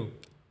video.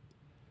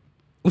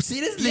 Oh,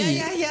 seriously?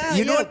 Yeah.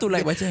 You know what to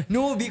like macam?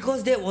 No,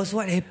 because that was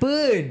what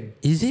happened.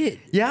 Is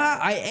it? Yeah,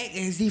 I act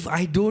as if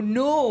I don't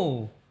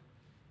know.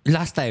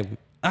 Last time.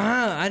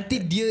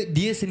 Nanti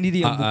dia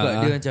sendiri yang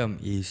buka. Dia macam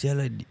sial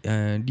lah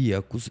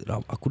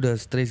aku dah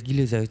stres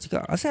gila. Saya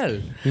cakap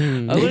asal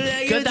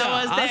Kau tak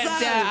mau step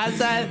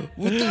asal.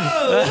 Betul.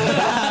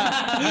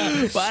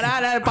 Parah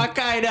dah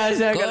pakai dah.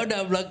 Kau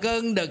dah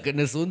belakang dah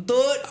kena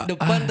suntut,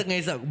 depan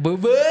tengah isap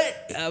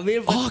bebet.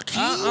 Habis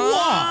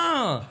kiwa.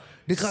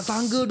 Dekat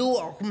tangga tu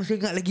aku masih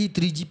ingat lagi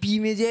 3GP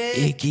meja.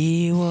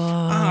 Kiwa.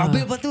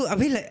 Habis lepas tu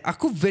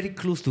aku very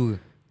close tu.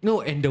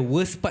 No, and the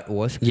worst part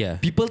was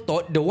people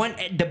thought the one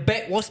at the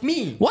back was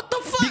me. What the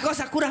fuck?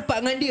 Because aku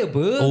rapat dengan dia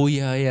apa. Oh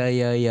ya.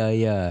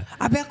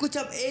 Habis aku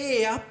macam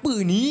apa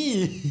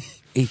ni?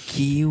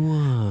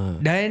 Kiwa.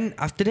 Then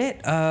after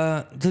that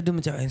tu dia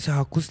macam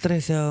aku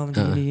stres lah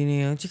macam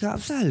gini. Aku cakap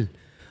apasal?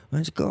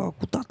 Aku cakap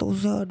aku tak tahu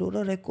sah.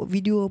 Diorang record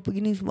video apa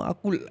gini semua.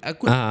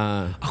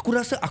 Aku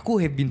rasa aku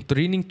have been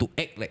training to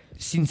act like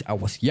since I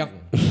was young.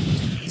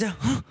 Macam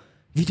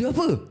video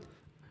apa?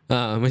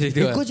 Macam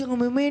tu kau jangan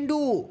main-main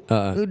tu.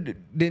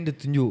 Then dia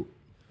tunjuk.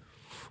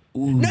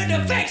 No,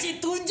 the fact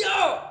she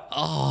tunjuk.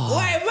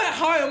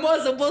 How am I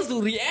supposed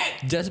to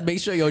react? Just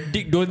make sure your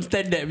dick don't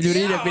stand that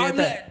during the I'm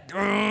period. like,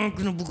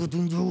 kenapa kau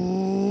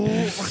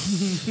tunjuk?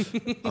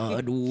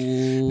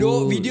 Aduh.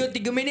 Duk video 3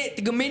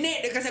 minit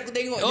dia kasi aku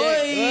tengok je.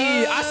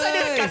 Asal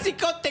dia kasi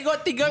kau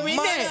tengok 3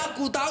 minit? Mana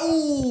aku tahu.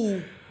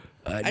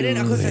 And then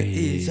aku cakap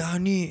Syah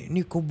ni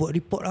kau buat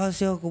report lah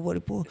Syah. Kau buat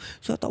report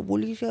Syah tak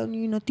boleh Syah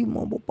ni. Nanti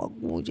mak bapak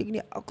aku macam ni.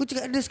 Aku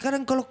cakap ada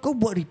sekarang kalau kau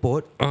buat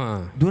report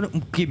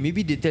okay,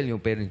 maybe they tell your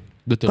parents.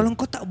 Betul. Kalau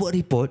kau tak buat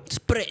report,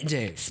 Spread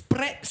je.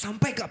 Spread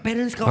sampai kat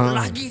parents kau.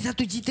 Lagi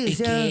satu cerita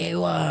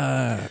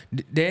Syah.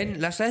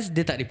 Then last time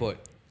dia tak report.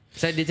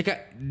 Dia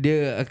cakap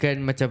dia akan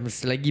macam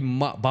selagi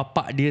mak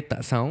bapak dia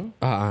tak sound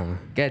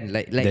kan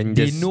like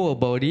they know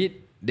about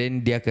it,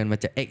 then dia akan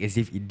macam act as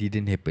if it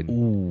didn't happen.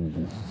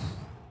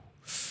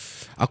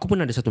 Aku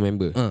pun ada satu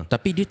member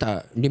tapi dia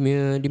tak, dia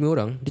punya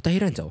orang dia tak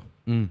heran tau.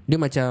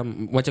 Dia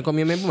macam kau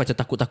punya member macam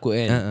takut-takut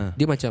kan.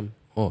 Dia macam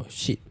oh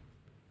shit,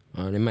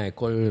 never mind,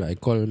 I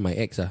call my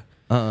ex lah.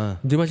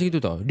 Dia macam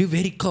itu tau. Dia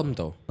very calm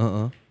tau.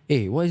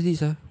 What is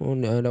this that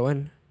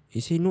one? He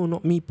say no,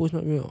 not me post,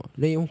 not me.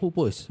 Then who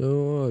post?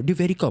 So dia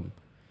very calm.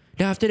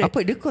 Then after that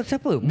apa dia call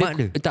siapa? Mak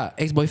dia? Tak,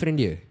 ex-boyfriend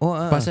dia.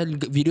 Pasal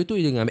video tu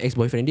dia dengan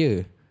ex-boyfriend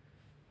dia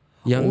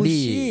yang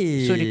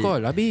So dia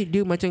call. Habis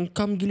dia macam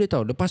calm gila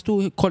tau. Lepas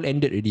tu call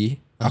ended already.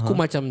 Aku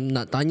macam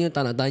nak tanya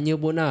tak nak tanya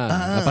pun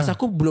lah. Lepas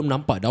aku belum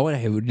nampak. That one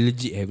I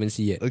legit haven't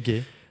see yet.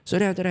 Okay. So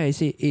then after that I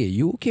say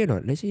you okay or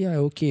not? Then I say yeah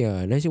okay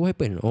lah. Then I say what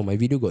happened? Oh my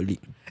video got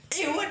leaked.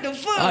 What the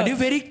fuck? Dia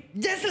very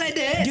just like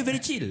that. Dia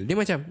very chill. Dia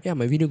macam yeah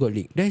my video got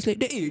leaked. Then I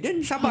like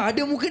then sabar,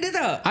 ada muka dia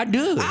tak?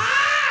 Ada.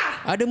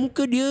 Ada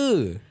muka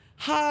dia.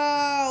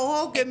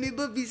 How can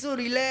people be so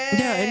relaxed?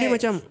 And then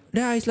macam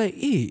then I like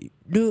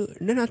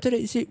then after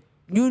that he say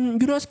you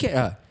not scared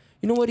lah?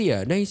 You don't worry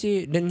lah? Then he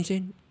say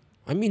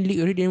I mean leak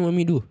already, then what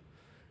me do?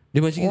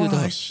 Dia macam gitu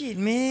tau. Shit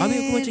man. Habis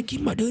aku macam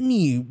kimak dia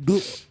ni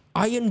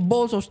iron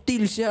balls of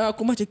steel siya.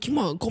 Aku macam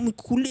kimak kau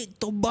kulit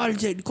tebal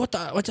je. Kau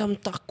tak macam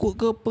takut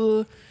ke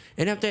apa?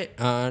 And then after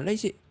that like I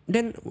say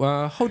then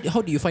how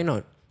did you find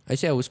out? I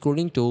say I was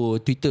scrolling to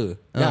Twitter.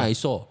 Then I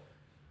saw.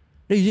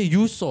 Then he say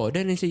you saw.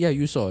 Then I say yeah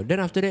you saw. Then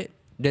after that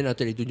dia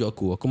tunjuk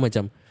aku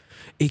macam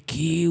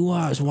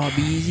kiwa semua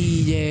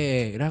busy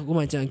je. Dan aku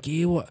macam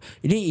kiwa.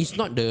 Ini is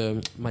not the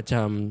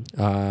macam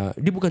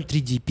dia bukan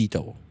 3GP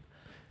tau.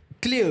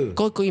 Clear.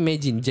 Kau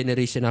imagine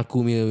generation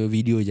aku punya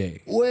video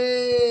je.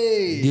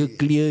 Wey. Dia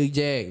clear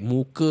je.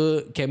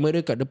 Muka kamera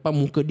kat depan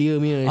muka dia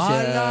punya.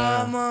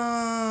 Alamak.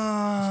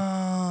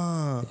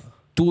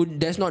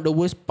 That's not the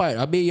worst part.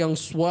 Habis yang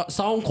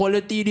sound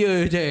quality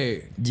dia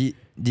je.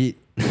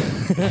 Jit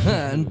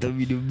hantar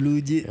video blue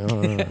Jit.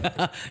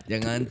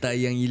 Jangan hantar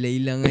yang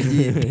hilang-hilang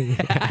aja.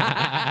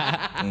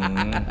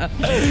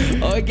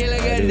 Okay lah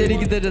kan. Jadi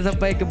kita dah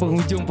sampai ke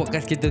penghujung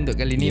podcast kita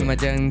untuk kali ni.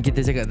 Macam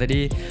kita cakap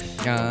tadi,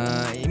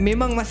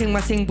 memang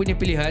masing-masing punya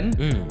pilihan.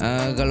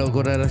 Kalau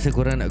korang rasa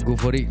korang nak go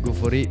for it,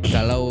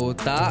 Kalau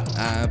tak,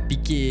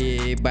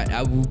 fikir. But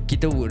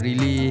kita would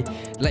really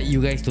like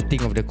you guys to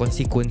think of the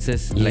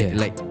consequences.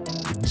 Like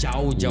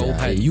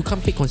jauh-jauhan. You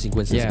can't pick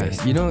consequences guys.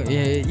 You know,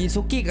 it's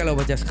okay kalau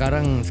macam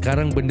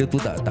sekarang benda tu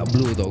tak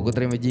blow tau. Kau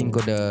try imagine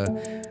kau dah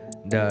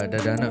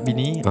anak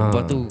bini,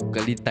 lepas tu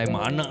kali time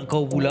anak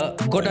kau pula,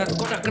 kau dah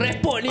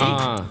kerepot ni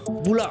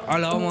pula.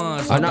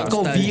 Alamak, anak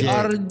kau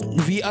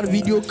VR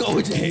video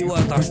kau je.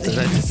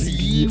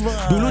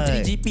 Dulu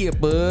 3GP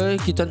apa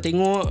kita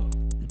tengok.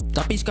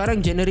 Tapi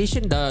sekarang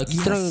generation dah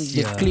kita orang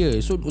dah clear.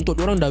 So untuk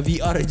diorang dah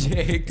VR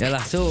je.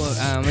 Yalah, so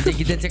macam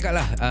kita cakap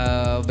lah,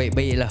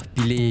 baik-baiklah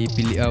pilih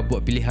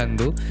buat pilihan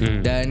tu.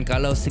 Dan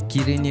kalau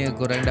sekiranya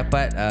korang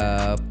dapat,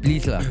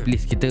 please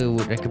kita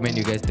would recommend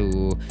you guys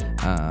to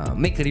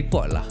make a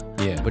report lah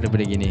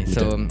benda-benda gini.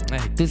 So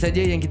itu saja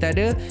yang kita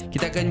ada.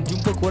 Kita akan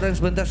jumpa korang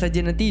sebentar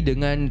saja nanti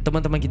dengan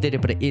teman-teman kita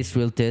daripada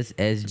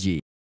AceRealtorsSg.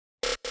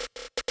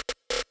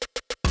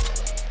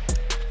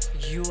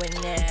 You are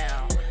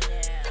now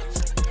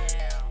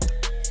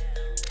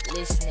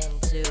listening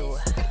to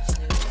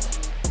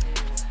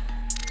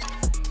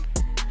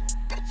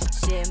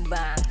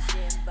Sembang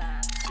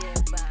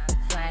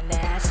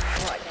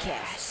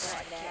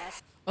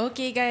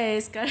Okay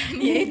guys, sekarang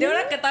ni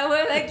diorang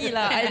ketawa lagi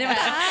lah.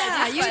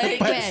 You did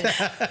well.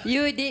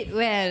 You did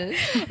well.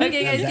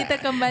 Okay guys,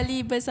 kita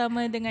kembali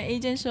bersama dengan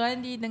Ejen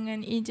Syuandi dengan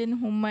Ejen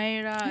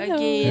Humaira.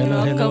 Hello.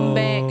 Welcome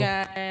back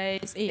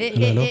guys.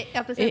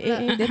 Apa saya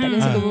Dia tak ada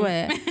suka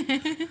buat.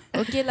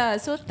 Okay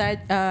lah, so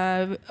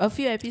a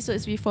few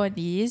episodes before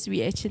this,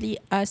 we actually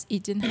asked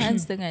Ejen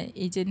Hans dengan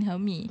Ejen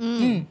Helmi.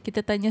 Kita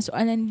tanya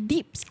soalan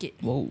deep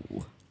sikit.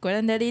 Wow.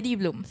 Korang dah ready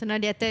belum? So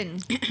now their turn.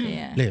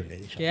 Yeah.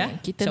 Boleh.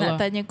 Kita nak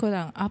tanya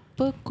korang,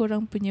 apa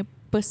korang punya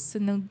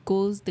personal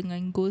goals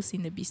dengan goals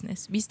in the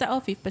business? We start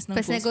off with personal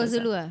Personal goals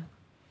dulu lah.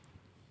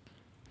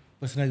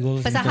 Personal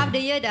goals. Pasal half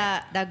the year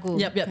dah go.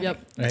 Yup.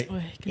 Right.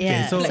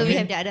 Yeah. Okay, So we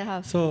have the other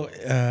half. So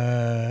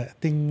I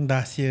think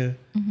last year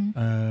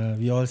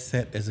we all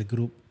sat as a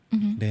group.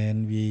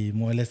 Then we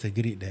more or less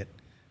agreed that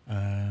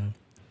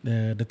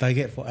the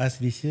target for us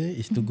this year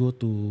is to go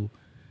to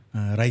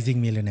Rising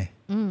Millionaire.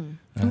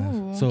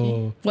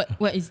 So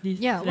What is this?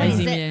 Yeah, what is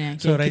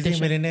that? so Rising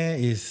Millionaire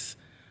is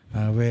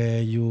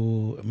where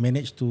you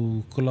manage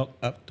to clock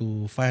up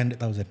to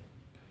 500,000.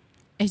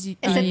 As a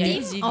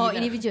team or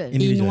individual?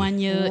 In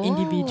 1 year,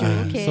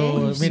 individual. Okay.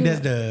 So I mean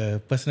that's the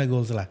personal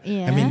goals lah.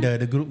 Yeah. I mean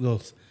the group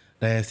goals.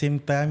 At the same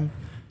time,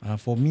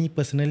 for me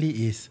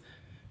personally is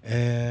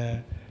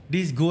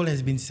this goal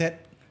has been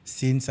set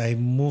since I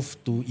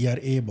moved to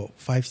ERA about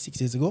 5-6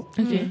 years ago.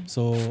 Okay.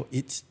 So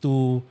it's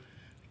to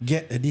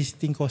get this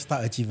thing called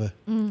Star Achiever,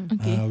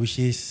 which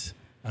is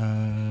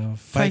 5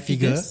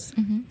 figures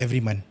every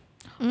month.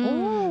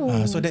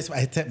 So that's why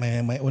I set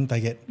my own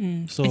target.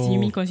 So As you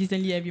mean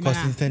consistently every month?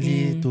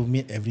 Consistently to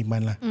meet every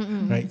month lah.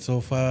 Right.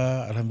 So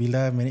far,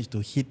 alhamdulillah, managed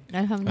to hit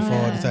Alhamdulillah.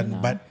 for this one.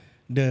 But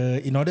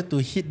in order to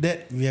hit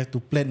that, we have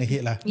to plan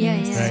ahead lah. Yeah,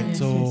 Right. yes,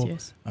 So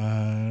yes.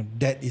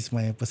 that is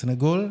my personal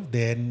goal.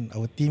 Then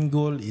our team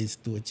goal is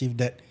to achieve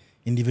that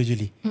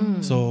individually.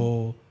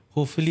 So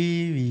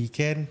hopefully we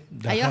can.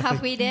 Are you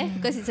halfway there?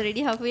 Because it's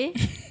already halfway.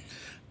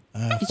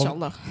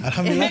 InsyaAllah.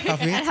 Alhamdulillah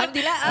halfway.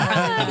 Alhamdulillah.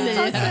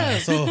 That's awesome.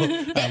 So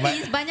That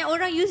means banyak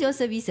orang use your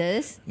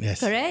services.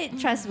 Yes.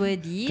 Correct.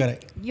 Trustworthy.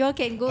 Correct. You all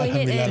can go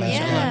ahead Alhamdulillah and lah,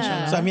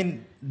 insyaAllah. So I mean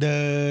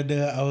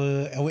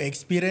our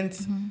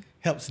experience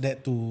helps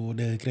that to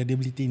the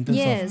credibility in terms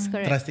Yes, of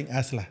correct. trusting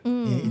us lah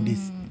in this.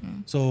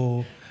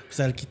 So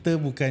pasal kita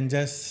bukan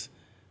just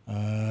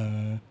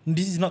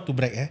this is not to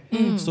brag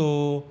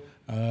So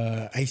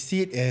I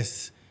see it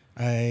as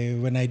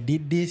when I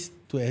did this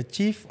to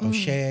achieve, I'll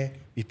share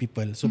with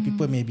people. So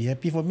people may be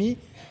happy for me,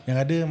 yang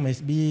ada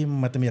must be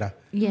mata merah.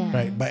 Yeah.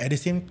 Right. But at the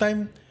same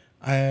time,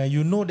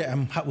 you know that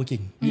I'm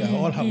hardworking. We are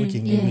all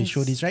hardworking. We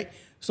show this, right?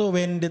 So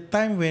when the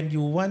time when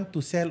you want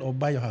to sell or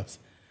buy your house,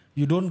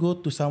 you don't go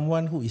to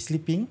someone who is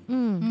sleeping.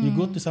 You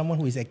go to someone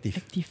who is active.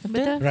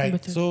 Betul.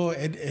 Right. So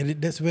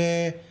that's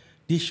where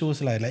this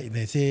shows like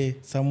they say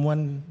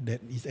someone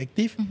that is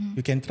active,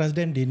 you can trust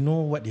them. They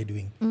know what they're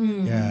doing.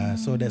 Yeah.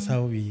 So that's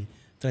how we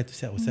try to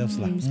set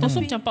ourselves lah. Also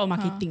macam part of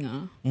marketing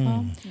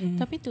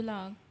Tapi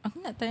itulah,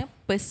 aku nak tanya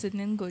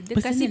personal goal. Dia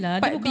Personal kasih lah,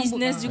 dia part bukan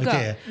business bukan. juga.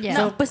 Okay. Yeah.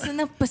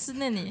 Nak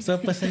personal ni. So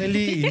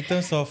personally, in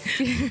terms of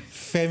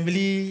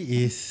family,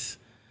 is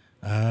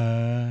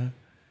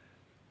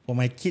for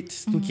my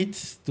kids, 2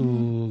 kids to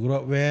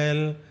grow up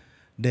well.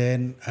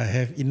 Then I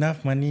have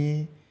enough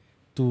money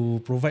to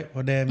provide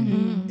for them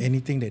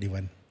anything that they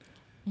want.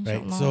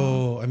 Right.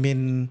 So I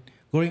mean,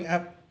 growing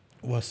up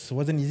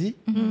wasn't easy.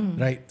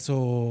 Right.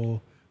 So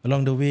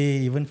along the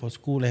way, even for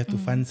school, I have to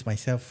fund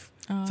myself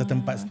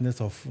certain parts in terms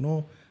of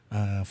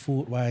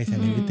food wise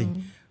and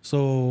everything.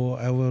 So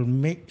I will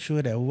make sure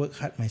that I work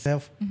hard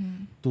myself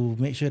to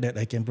make sure that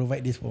I can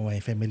provide this for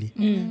my family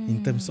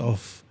in terms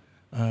of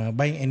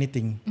buying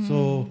anything.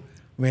 So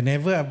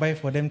whenever I buy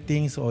for them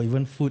things or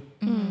even food,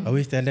 I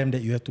always tell them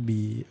that you have to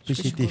be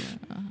appreciative,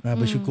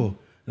 bersyukur.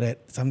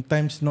 That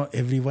sometimes not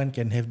everyone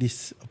can have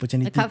this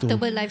opportunity A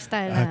comfortable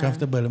lifestyle.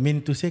 comfortable. I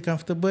mean, to say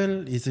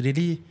comfortable is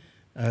really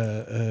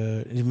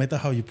no matter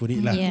how you put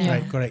it lah. Yeah.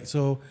 Right, correct.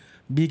 So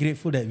be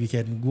grateful that we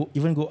can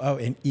even go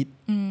out and eat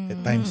at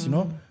times,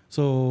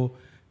 So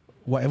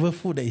whatever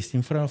food that is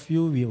in front of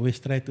you, we always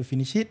try to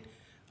finish it.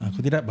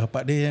 Aku tidak,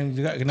 bapak dia yang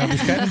juga kena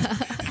habiskan.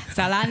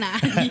 Salah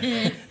anak.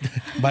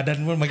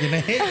 Badan pun makin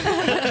naik.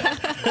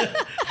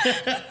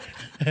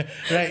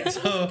 Right.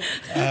 So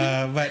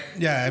but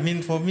yeah, I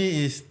mean for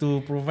me is to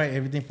provide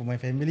everything for my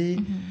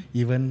family,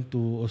 even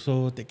to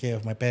also take care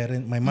of my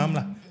parents, my mom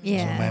lah.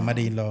 Yeah. So my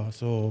mother-in-law.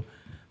 So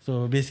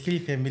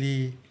basically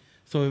family.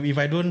 So if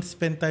I don't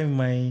spend time with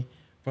my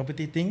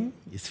property thing,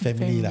 it's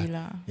family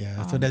lah. Yeah.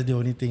 So that's the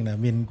only thing lah. I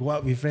mean, go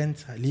out with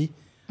friends hardly.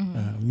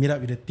 Meet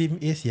up with the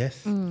team is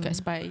yes. Kat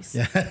Spice.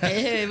 Yeah.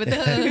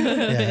 Betul.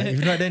 Yeah.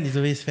 If not, then it's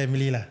always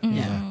family lah.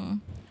 Yeah.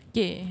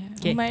 Okay.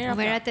 Okay. Humaira.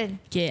 Marathon.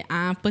 Okay,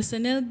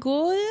 personal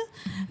goal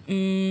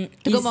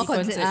To go more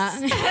concerts.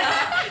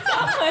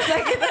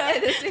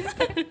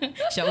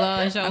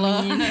 InsyaAllah.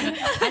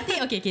 I think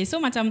okay. So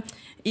macam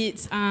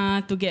it's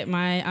to get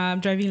my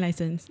driving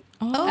license.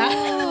 So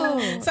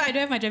I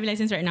don't have my driving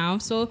license right now.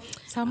 So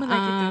Sama lah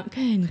kita.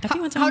 Kan. Tapi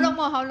macam How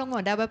long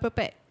more? Dah berapa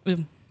pack?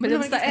 belum. Belum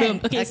start Belum.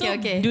 kan? Okay, so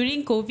during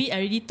COVID I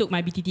already took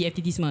my BTT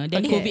FTT semua.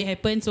 Then COVID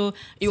happened, so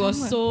it was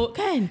so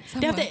kan.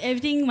 Then after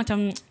everything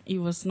macam it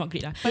was not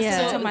great lah.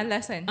 Pasal macam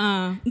malas kan?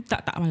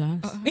 Tak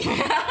malas.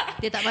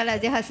 Dia tak malas,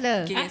 dia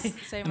hustler. Okay,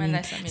 saya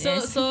malas.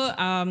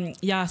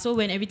 So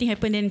when everything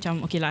happened, then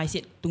macam okay lah, I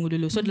said tunggu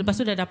dulu. So lepas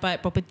tu dah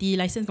dapat property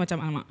license, macam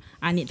alamak,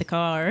 I need the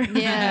car.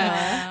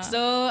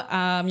 So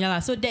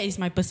so that is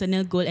my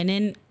personal goal. And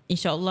then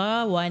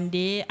insyaAllah one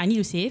day I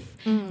need to save,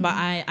 but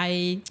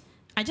I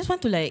just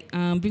want to like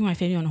bring my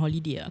family on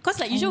holiday.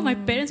 Cause like usually my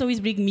parents always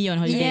bring me on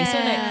holiday. So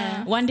like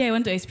one day I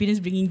want to experience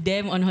bringing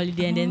them on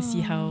holiday and then see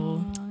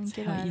how.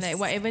 Okay lah, like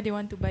whatever they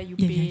want to buy, you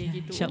pay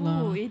gitu.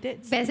 InsyaAllah.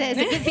 That's Best, it's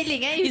a good feeling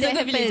It's a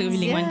good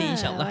feeling. One day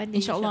insyaAllah.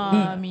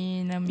 InsyaAllah.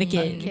 Amin.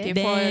 Okay,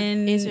 for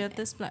then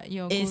AceRealtors pula,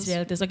 your goals.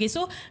 AceRealtors. Okay,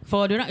 so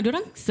for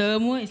dorang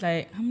semua is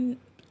like I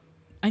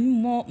mean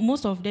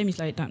most of them is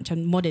like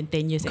macam more than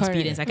 10 years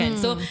experience kan.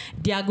 So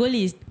their goal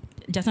is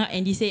just now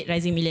Andy said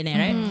rising millionaire,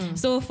 right?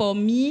 So for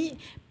me,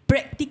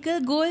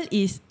 practical goal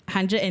is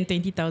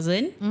 120,000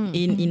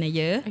 in a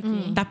year.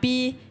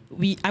 Tapi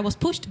I was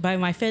pushed by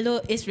my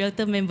fellow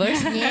AceRealtor members.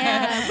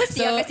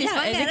 Mesti so, kasih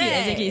semangat,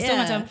 exactly.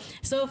 right?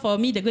 So for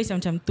me the goal is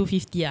macam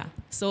 250 lah.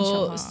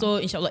 So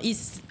insyaAllah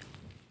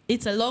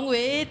it's a long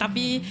way,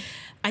 tapi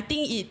I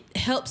think it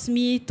helps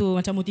me to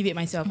macam motivate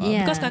myself.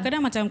 Because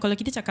kadang-kadang macam kalau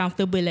kita cakap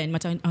comfortable kan,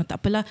 macam tak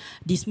apalah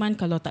this month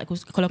kalau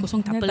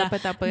kosong tak apalah.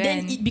 Tak apa,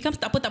 then kan? it becomes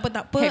tak apa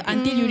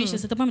until you reach a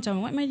certain point macam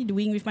what am I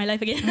doing with my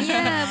life again?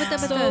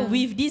 Betul. So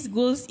with these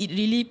goals, it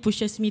really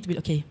pushes me to be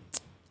okay,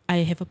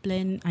 I have a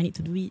plan, I need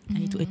to do it,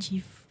 I need to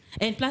achieve.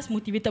 And plus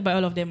motivated by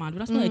all of them.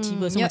 Diorang semua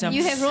achievers. So macam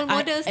you have role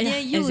models near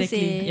you,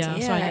 exactly.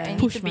 So I I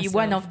push need to be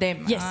myself. one of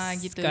them. Yes,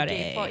 gitu. correct.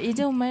 Okay. For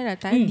Eja Umairah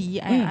tadi,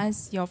 I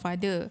asked your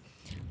father.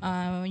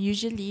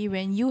 Usually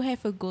when you have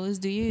a goals,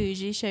 do you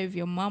usually share with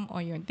your mom or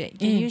your dad?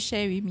 Can you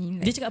share with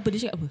me? Dia cakap apa?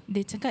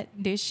 Dia cakap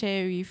dia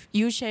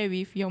share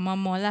with your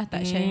mom more lah,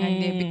 tak share dengan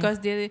dia, because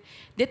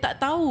dia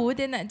tak tahu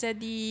dia nak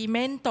jadi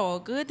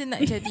mentor ke, dia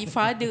nak jadi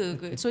father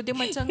ke. So dia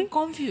macam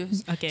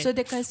confused. So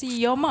dia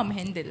kasi your mom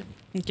handle.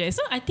 Okay,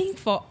 so I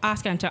think for us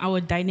kan, macam our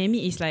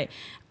dynamic is like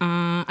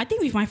I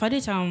think with my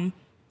father macam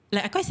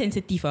like I quite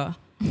sensitive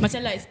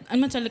Macam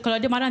kalau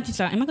dia marah nanti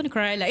like, am I going to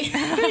cry like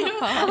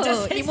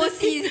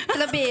emosi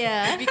terlebih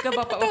Because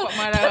bapak-bapak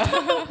marah.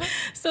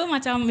 So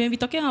macam when we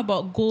talking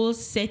about goals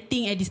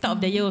setting at the start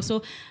of the year,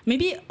 so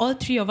maybe all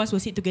three of us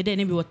will sit together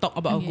and then we will talk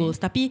about our goals.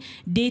 Tapi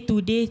day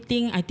to day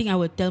thing, I think I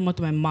will tell more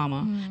to my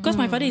mom because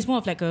my father is more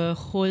of like a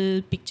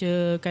whole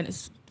picture kind of,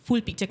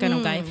 full picture kind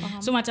of guy.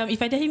 So macam if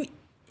I tell him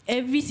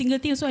every single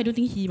thing, so I don't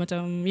think he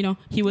macam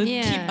he will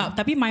keep up.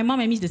 Tapi my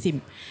mom and me is the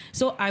same.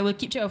 So I will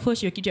keep track of her,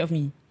 she will keep track of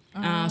me.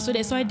 So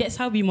that's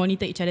how we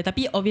monitor each other.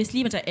 Tapi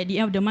obviously macam at the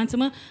end of the month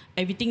semua,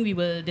 everything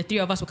the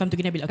three of us will come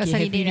together and be like, okay,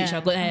 have we reached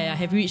our goal?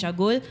 Have we reached our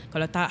goal?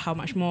 Kalau tak, how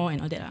much more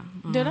and all that lah.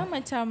 Diorang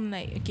macam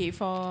like, okay,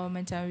 for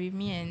macam with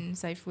me and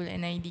Saiful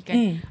and ID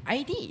kan,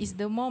 ID is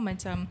the more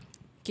macam,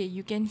 okay,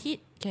 you can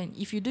hit,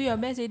 if you do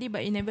your best already but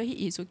you never hit,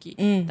 it's okay.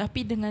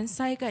 Tapi dengan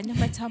Sai kan, dia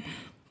macam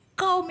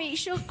kau make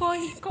sure kau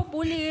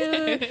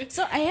boleh.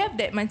 So I have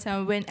that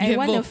macam when I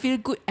want to feel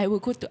good, I will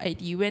go to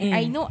ID. When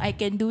I know I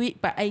can do it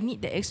but I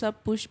need the extra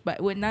push, but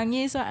when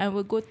nangis, so I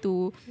will go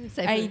to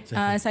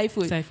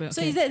Saiful.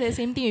 So is that the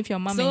same thing with your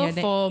mom and your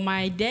dad? So for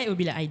my dad, it will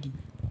be like ID.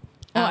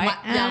 My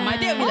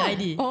dad will be like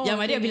ID.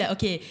 My dad will be like,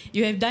 okay,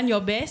 you have done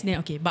your best,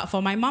 then okay. But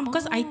for my mom,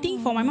 because I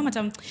think for my mom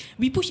macam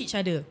we push each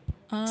other.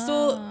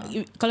 So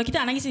kalau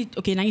kita nak nangis,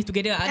 okay, nangis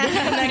together.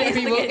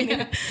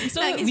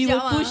 So we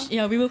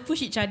will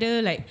push each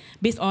other like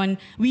based on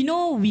we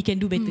know we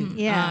can do better.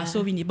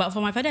 So we need. But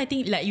for my father, I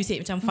think like you said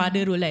macam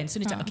father role kan. So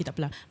dia cakap okay, tak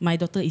apalah, my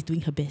daughter is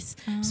doing her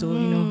best. So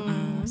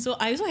so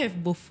I also have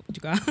both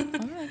juga.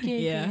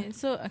 Okay.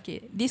 So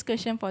okay, this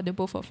question for the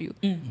both of you.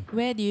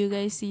 Where do you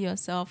guys see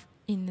yourself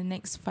in the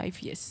next 5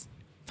 years?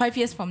 5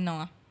 years from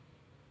now.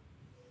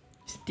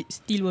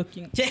 Still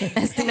working.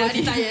 Still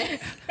working.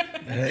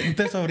 In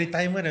terms of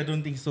retirement, I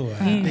don't think so.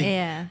 I think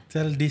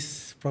tell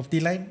this property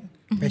line,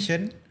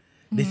 passion.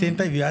 The same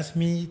time, you ask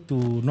me to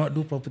not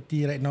do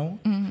property right now.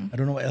 I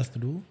don't know what else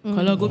to do.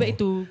 Kalau go back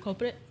to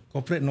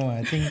corporate, no.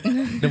 I think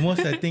the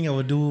most I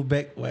will do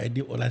back what I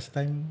did last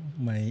time,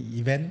 my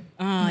event.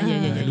 I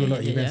do a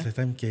lot of events last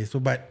time. Okay, so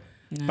but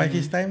 5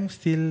 years time,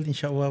 still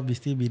insyaAllah we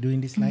still be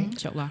doing this line.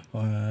 InsyaAllah.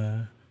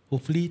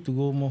 Hopefully to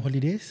go more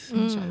holidays.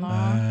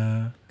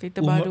 InsyaAllah.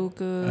 Kereta baru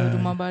ke,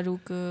 rumah baru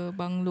ke,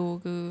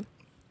 banglo ke.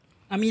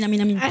 Amin.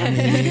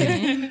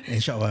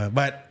 InsyaAllah.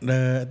 But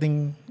I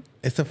think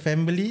as a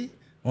family,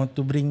 I want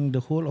to bring the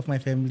whole of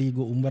my family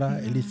go umrah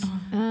at least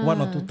 1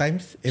 or 2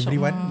 times.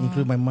 Everyone,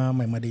 include my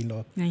mom, my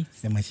mother-in-law,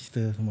 and my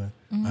sister semua.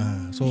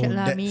 So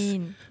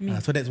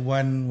that's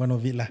one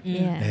of it lah.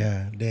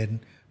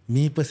 Then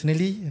me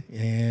personally,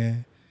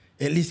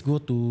 at least go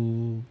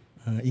to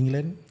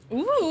England.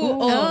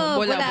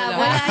 Bola.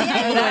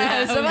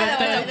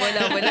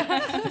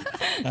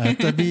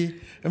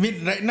 Tapi I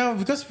mean right now,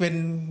 because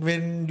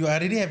when you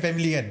already have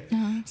family kan,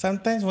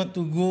 sometimes want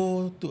to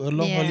go to a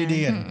long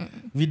holiday kan,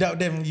 without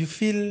them you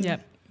feel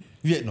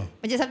weird, no?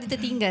 Macam something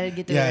tertinggal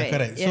gitu, Yeah, right?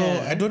 correct. So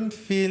I don't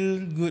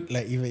feel good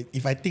like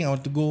if I think I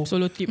want to go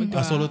Solo trip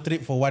a solo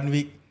trip for 1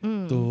 week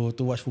to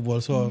watch football.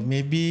 So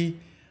maybe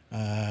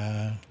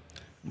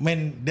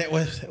that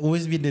was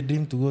always been the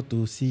dream to go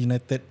to see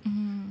United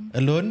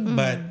alone,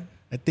 but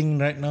I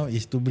think right now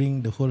is to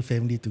bring the whole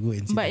family to go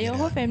and see. But your together.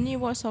 whole family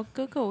watch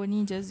soccer ke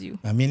only just you?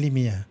 Mainly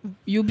me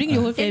You bring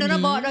your whole family. Diorang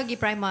bawa orang pergi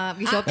Primark,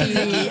 pergi Shopee.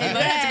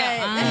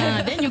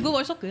 Then you go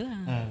watch soccer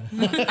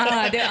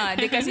lah.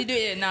 Dia kasih duit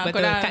je. Nah,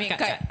 Betul, korang cut, ambil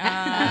cut, cut.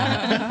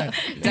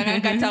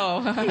 Jangan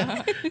kacau.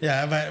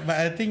 Yeah, but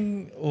I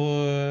think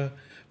 5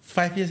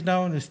 years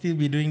down we'll still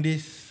be doing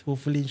this.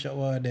 Hopefully,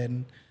 insyaAllah,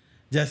 then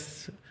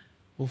just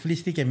hopefully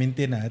still can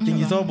maintain lah. I think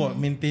it's all about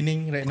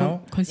maintaining right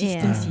now.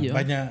 Consistency.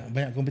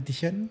 Banyak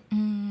competition,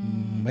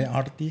 banyak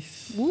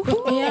artis.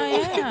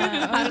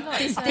 Yeah.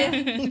 Artis dia.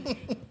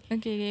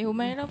 Okay.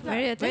 Humaira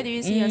pula. Where do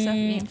you see yourself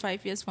in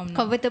 5 years from now?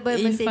 Convertible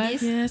In 5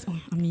 Mercedes. years. Oh,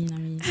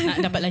 amin.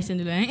 Nak dapat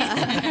license dulu 5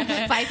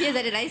 years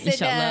ada license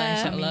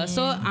InsyaAllah.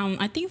 So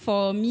I think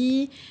for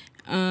me,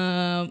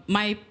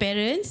 my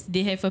parents,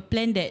 they have a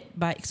plan that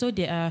so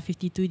they are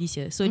 52 this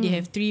year. So they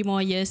have 3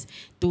 more years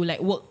to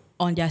like work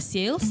on their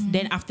sales.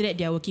 Then after that,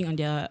 they are working on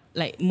their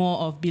like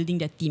more of building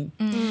their team.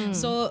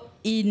 So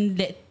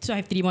so I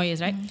have 3 more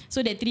years, right?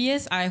 So that 3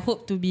 years, I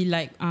hope to be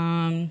like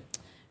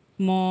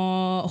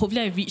more.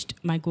 Hopefully, I've reached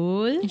my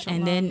goal,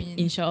 and then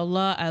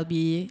inshallah I'll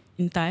be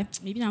in time.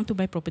 Maybe I want to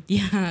buy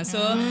property. So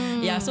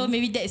so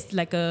maybe that's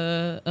like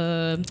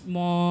a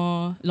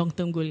more long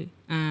term goal.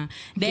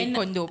 Then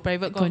condo,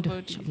 private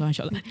condo.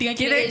 Inshallah. Tinggal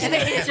kira.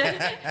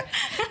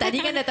 Tadi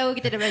kan dah tahu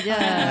kita dah belajar.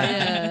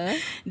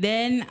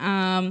 Then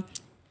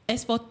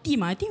as for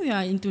team, I think we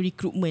are into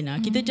recruitment.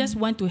 Kita just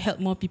want to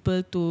help more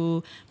people to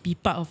be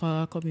part of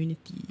our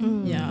community.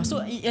 Yeah.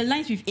 So it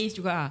aligns with ACE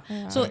juga.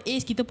 So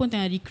ACE kita pun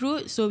tengah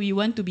recruit. So we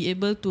want to be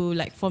able to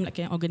like form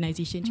like an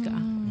organisation juga.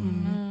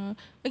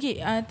 Okay,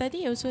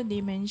 tadi also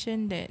they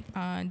mentioned that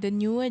the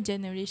newer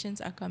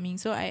generations are coming.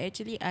 So I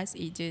actually asked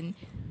agent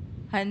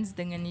Hans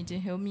dengan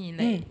agent Helmi,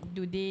 like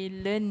do they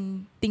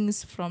learn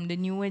things from the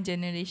newer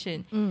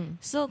generation?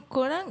 So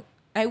korang,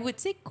 I would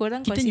say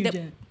korang Kita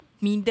consider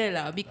middle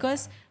lah,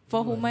 because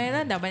for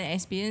Humaira dah banyak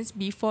experience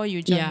before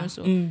you jump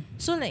also.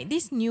 So like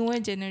these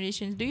newer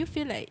generations, do you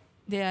feel like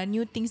there are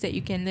new things that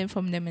you can learn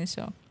from them as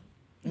well?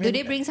 Do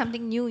they bring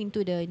something new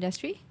into the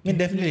industry? I mean,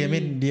 definitely. I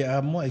mean, they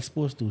are more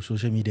exposed to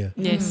social media.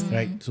 Yes.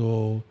 Right.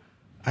 So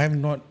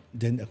I'm not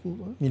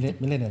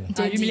millennial lah.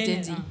 Gen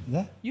Z.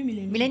 You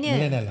millennial. Millennial.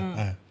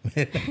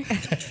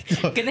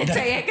 Kena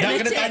check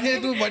Kena tanya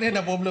tu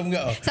maknanya dah problem ke?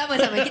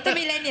 Sama-sama. Kita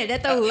millennial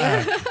dah tahu.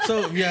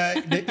 So we are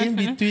the in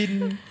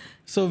between.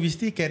 So we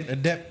still can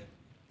adapt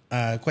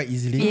quite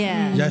easily.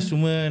 Yeah. Just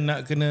cuma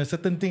nak kena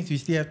certain things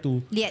we still have to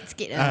Lihat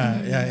sikit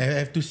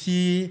I have to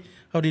see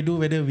how they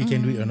do, whether we can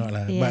do it or not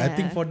lah. But I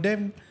think for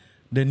them,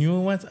 the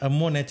newer ones are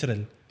more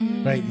natural,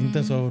 right? In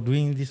terms of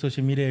doing this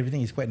social media, everything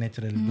is quite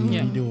natural.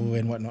 Doing video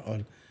and whatnot all.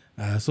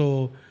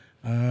 So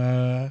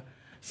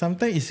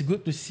sometimes it's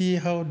good to see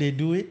how they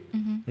do it,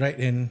 right?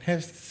 And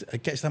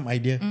catch some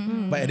idea.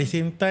 But at the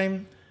same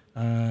time,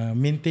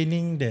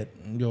 maintaining that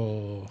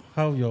your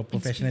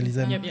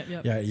professionalism,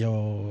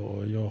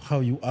 your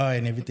how you are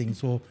and everything.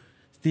 So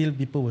still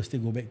people will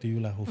still go back to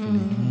you lah, hopefully.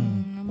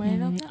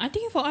 I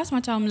think for us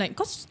macam like,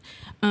 cause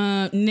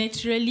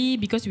naturally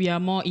because we are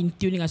more in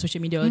tune dengan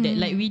social media all that,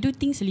 like we do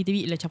things a little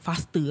bit like macam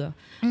faster.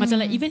 Macam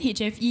like even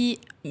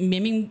HFE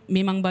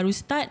memang baru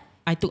start,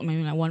 I took my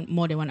like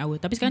more than 1 hour.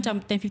 Tapi sekarang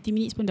macam 10-15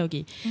 minutes pun dah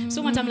okay.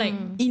 So macam like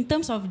in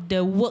terms of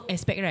the work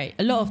aspect, right,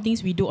 a lot of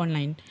things we do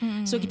online.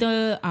 So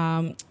kita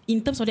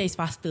in terms of that is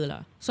faster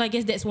lah. So I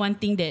guess that's one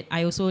thing that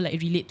I also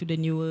like relate to the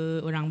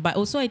newer orang. But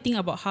also I think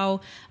about how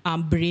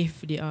brave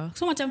they are.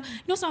 So macam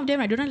some of them,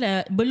 right, diorang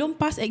like, belum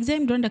pass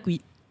exam diorang dah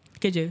quit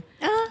kerja.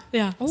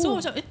 Yeah. So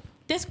macam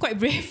that's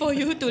quite brave for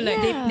you to like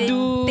they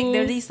take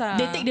the risk lah.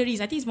 They take the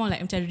risk. I think it's more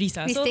like macam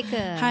risk lah. So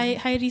high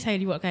risk high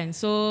reward kan.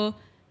 So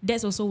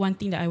that's also one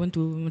thing that I want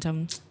to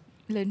macam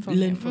learn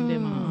from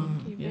them.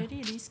 Okay,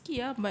 very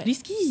risky but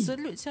risky.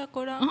 Salute saya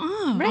korang.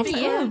 Berani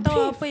korang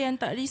tahu apa yang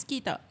tak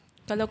risky tak?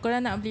 Kalau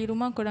korang nak beli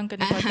rumah, korang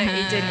kena contact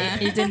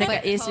agent dekat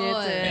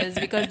AceRealtors,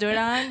 because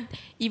dorang,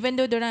 even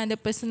though dorang ada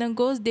personal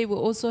goals, they will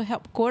also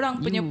help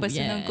korang punya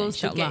personal goals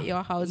to get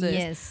your houses.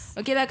 Yes.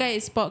 Okay lah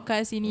guys,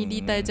 podcast ini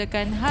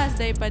ditajakan khas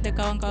daripada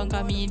kawan-kawan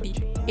kami di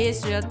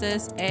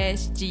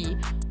AceRealtorsSg.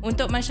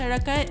 Untuk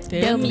masyarakat,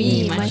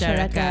 Demi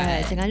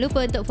Masyarakat. Jangan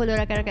lupa untuk follow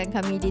rakan-rakan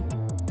kami di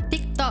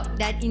TikTok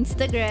dan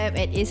Instagram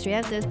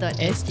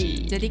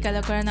 @AceRealtorsSg. Jadi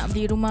kalau korang nak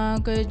beli rumah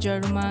ke,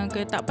 jual rumah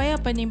ke, tak payah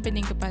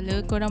pening-pening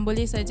kepala, korang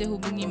boleh saja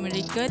hubungi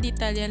mereka di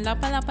talian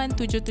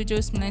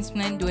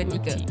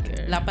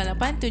 88779923.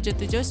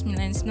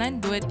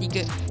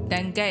 88779923.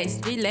 Dan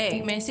guys, relax,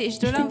 message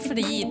diorang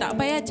free.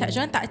 Tak payah charge,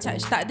 diorang tak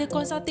charge. Tak ada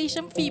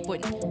consultation fee pun.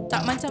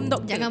 Tak macam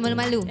doktor. Jangan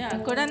malu-malu. Ya,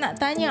 korang nak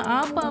tanya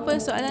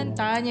apa-apa soalan,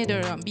 tanya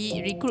diorang.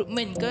 Be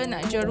recruitment ke,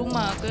 nak jual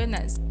rumah ke,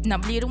 nak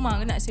beli rumah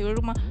ke, nak sewa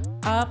rumah,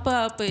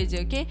 apa-apa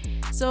je. Okay,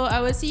 so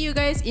I will see you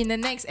guys in the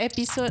next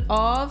episode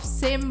of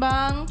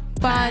Sembang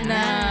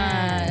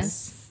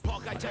Panas.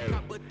 Podcast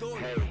cakap betul,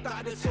 tak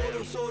ada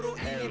sorok-sorok.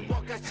 Ini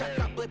podcast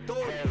cakap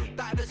betul,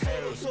 tak ada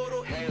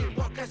sorok-sorok. Ini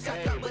podcast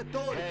cakap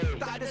betul,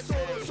 tak ada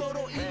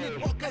sorok-sorok. Ini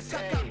podcast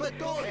cakap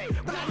betul,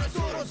 tak ada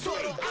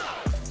sorok-sorok.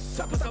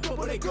 Siapa-siapa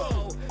boleh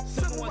go,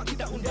 semua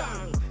kita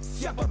undang.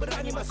 Siapa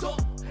berani masuk,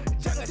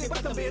 jangan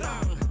sebat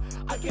temberang.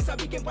 Al-Kisah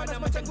bikin panas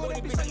macam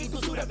goreng pisang, itu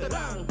sudah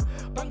terang.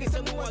 Panggil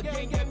semua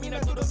geng-geng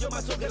minat tudung, jom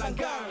masuk ke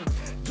langgang.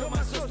 Jom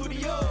masuk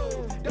studio,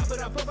 dah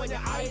berapa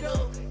banyak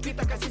idol,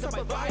 kita kasih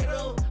sampai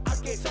viral.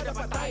 Al-Kisah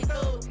dapat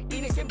title,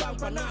 ini Sembang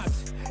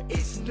Panas.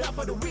 It's not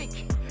for the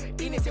weak,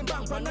 ini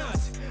Sembang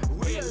Panas.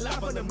 Real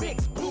love on the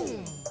mix,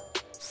 boom.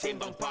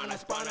 Sembang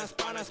panas, panas,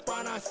 panas,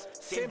 panas.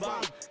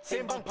 Sembang,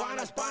 sembang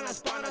panas, panas,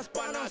 panas,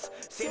 panas.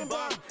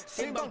 Sembang,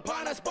 sembang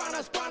panas,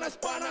 panas, panas,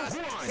 panas.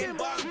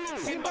 Sembang,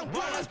 sembang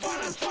panas,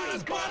 panas,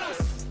 panas, panas.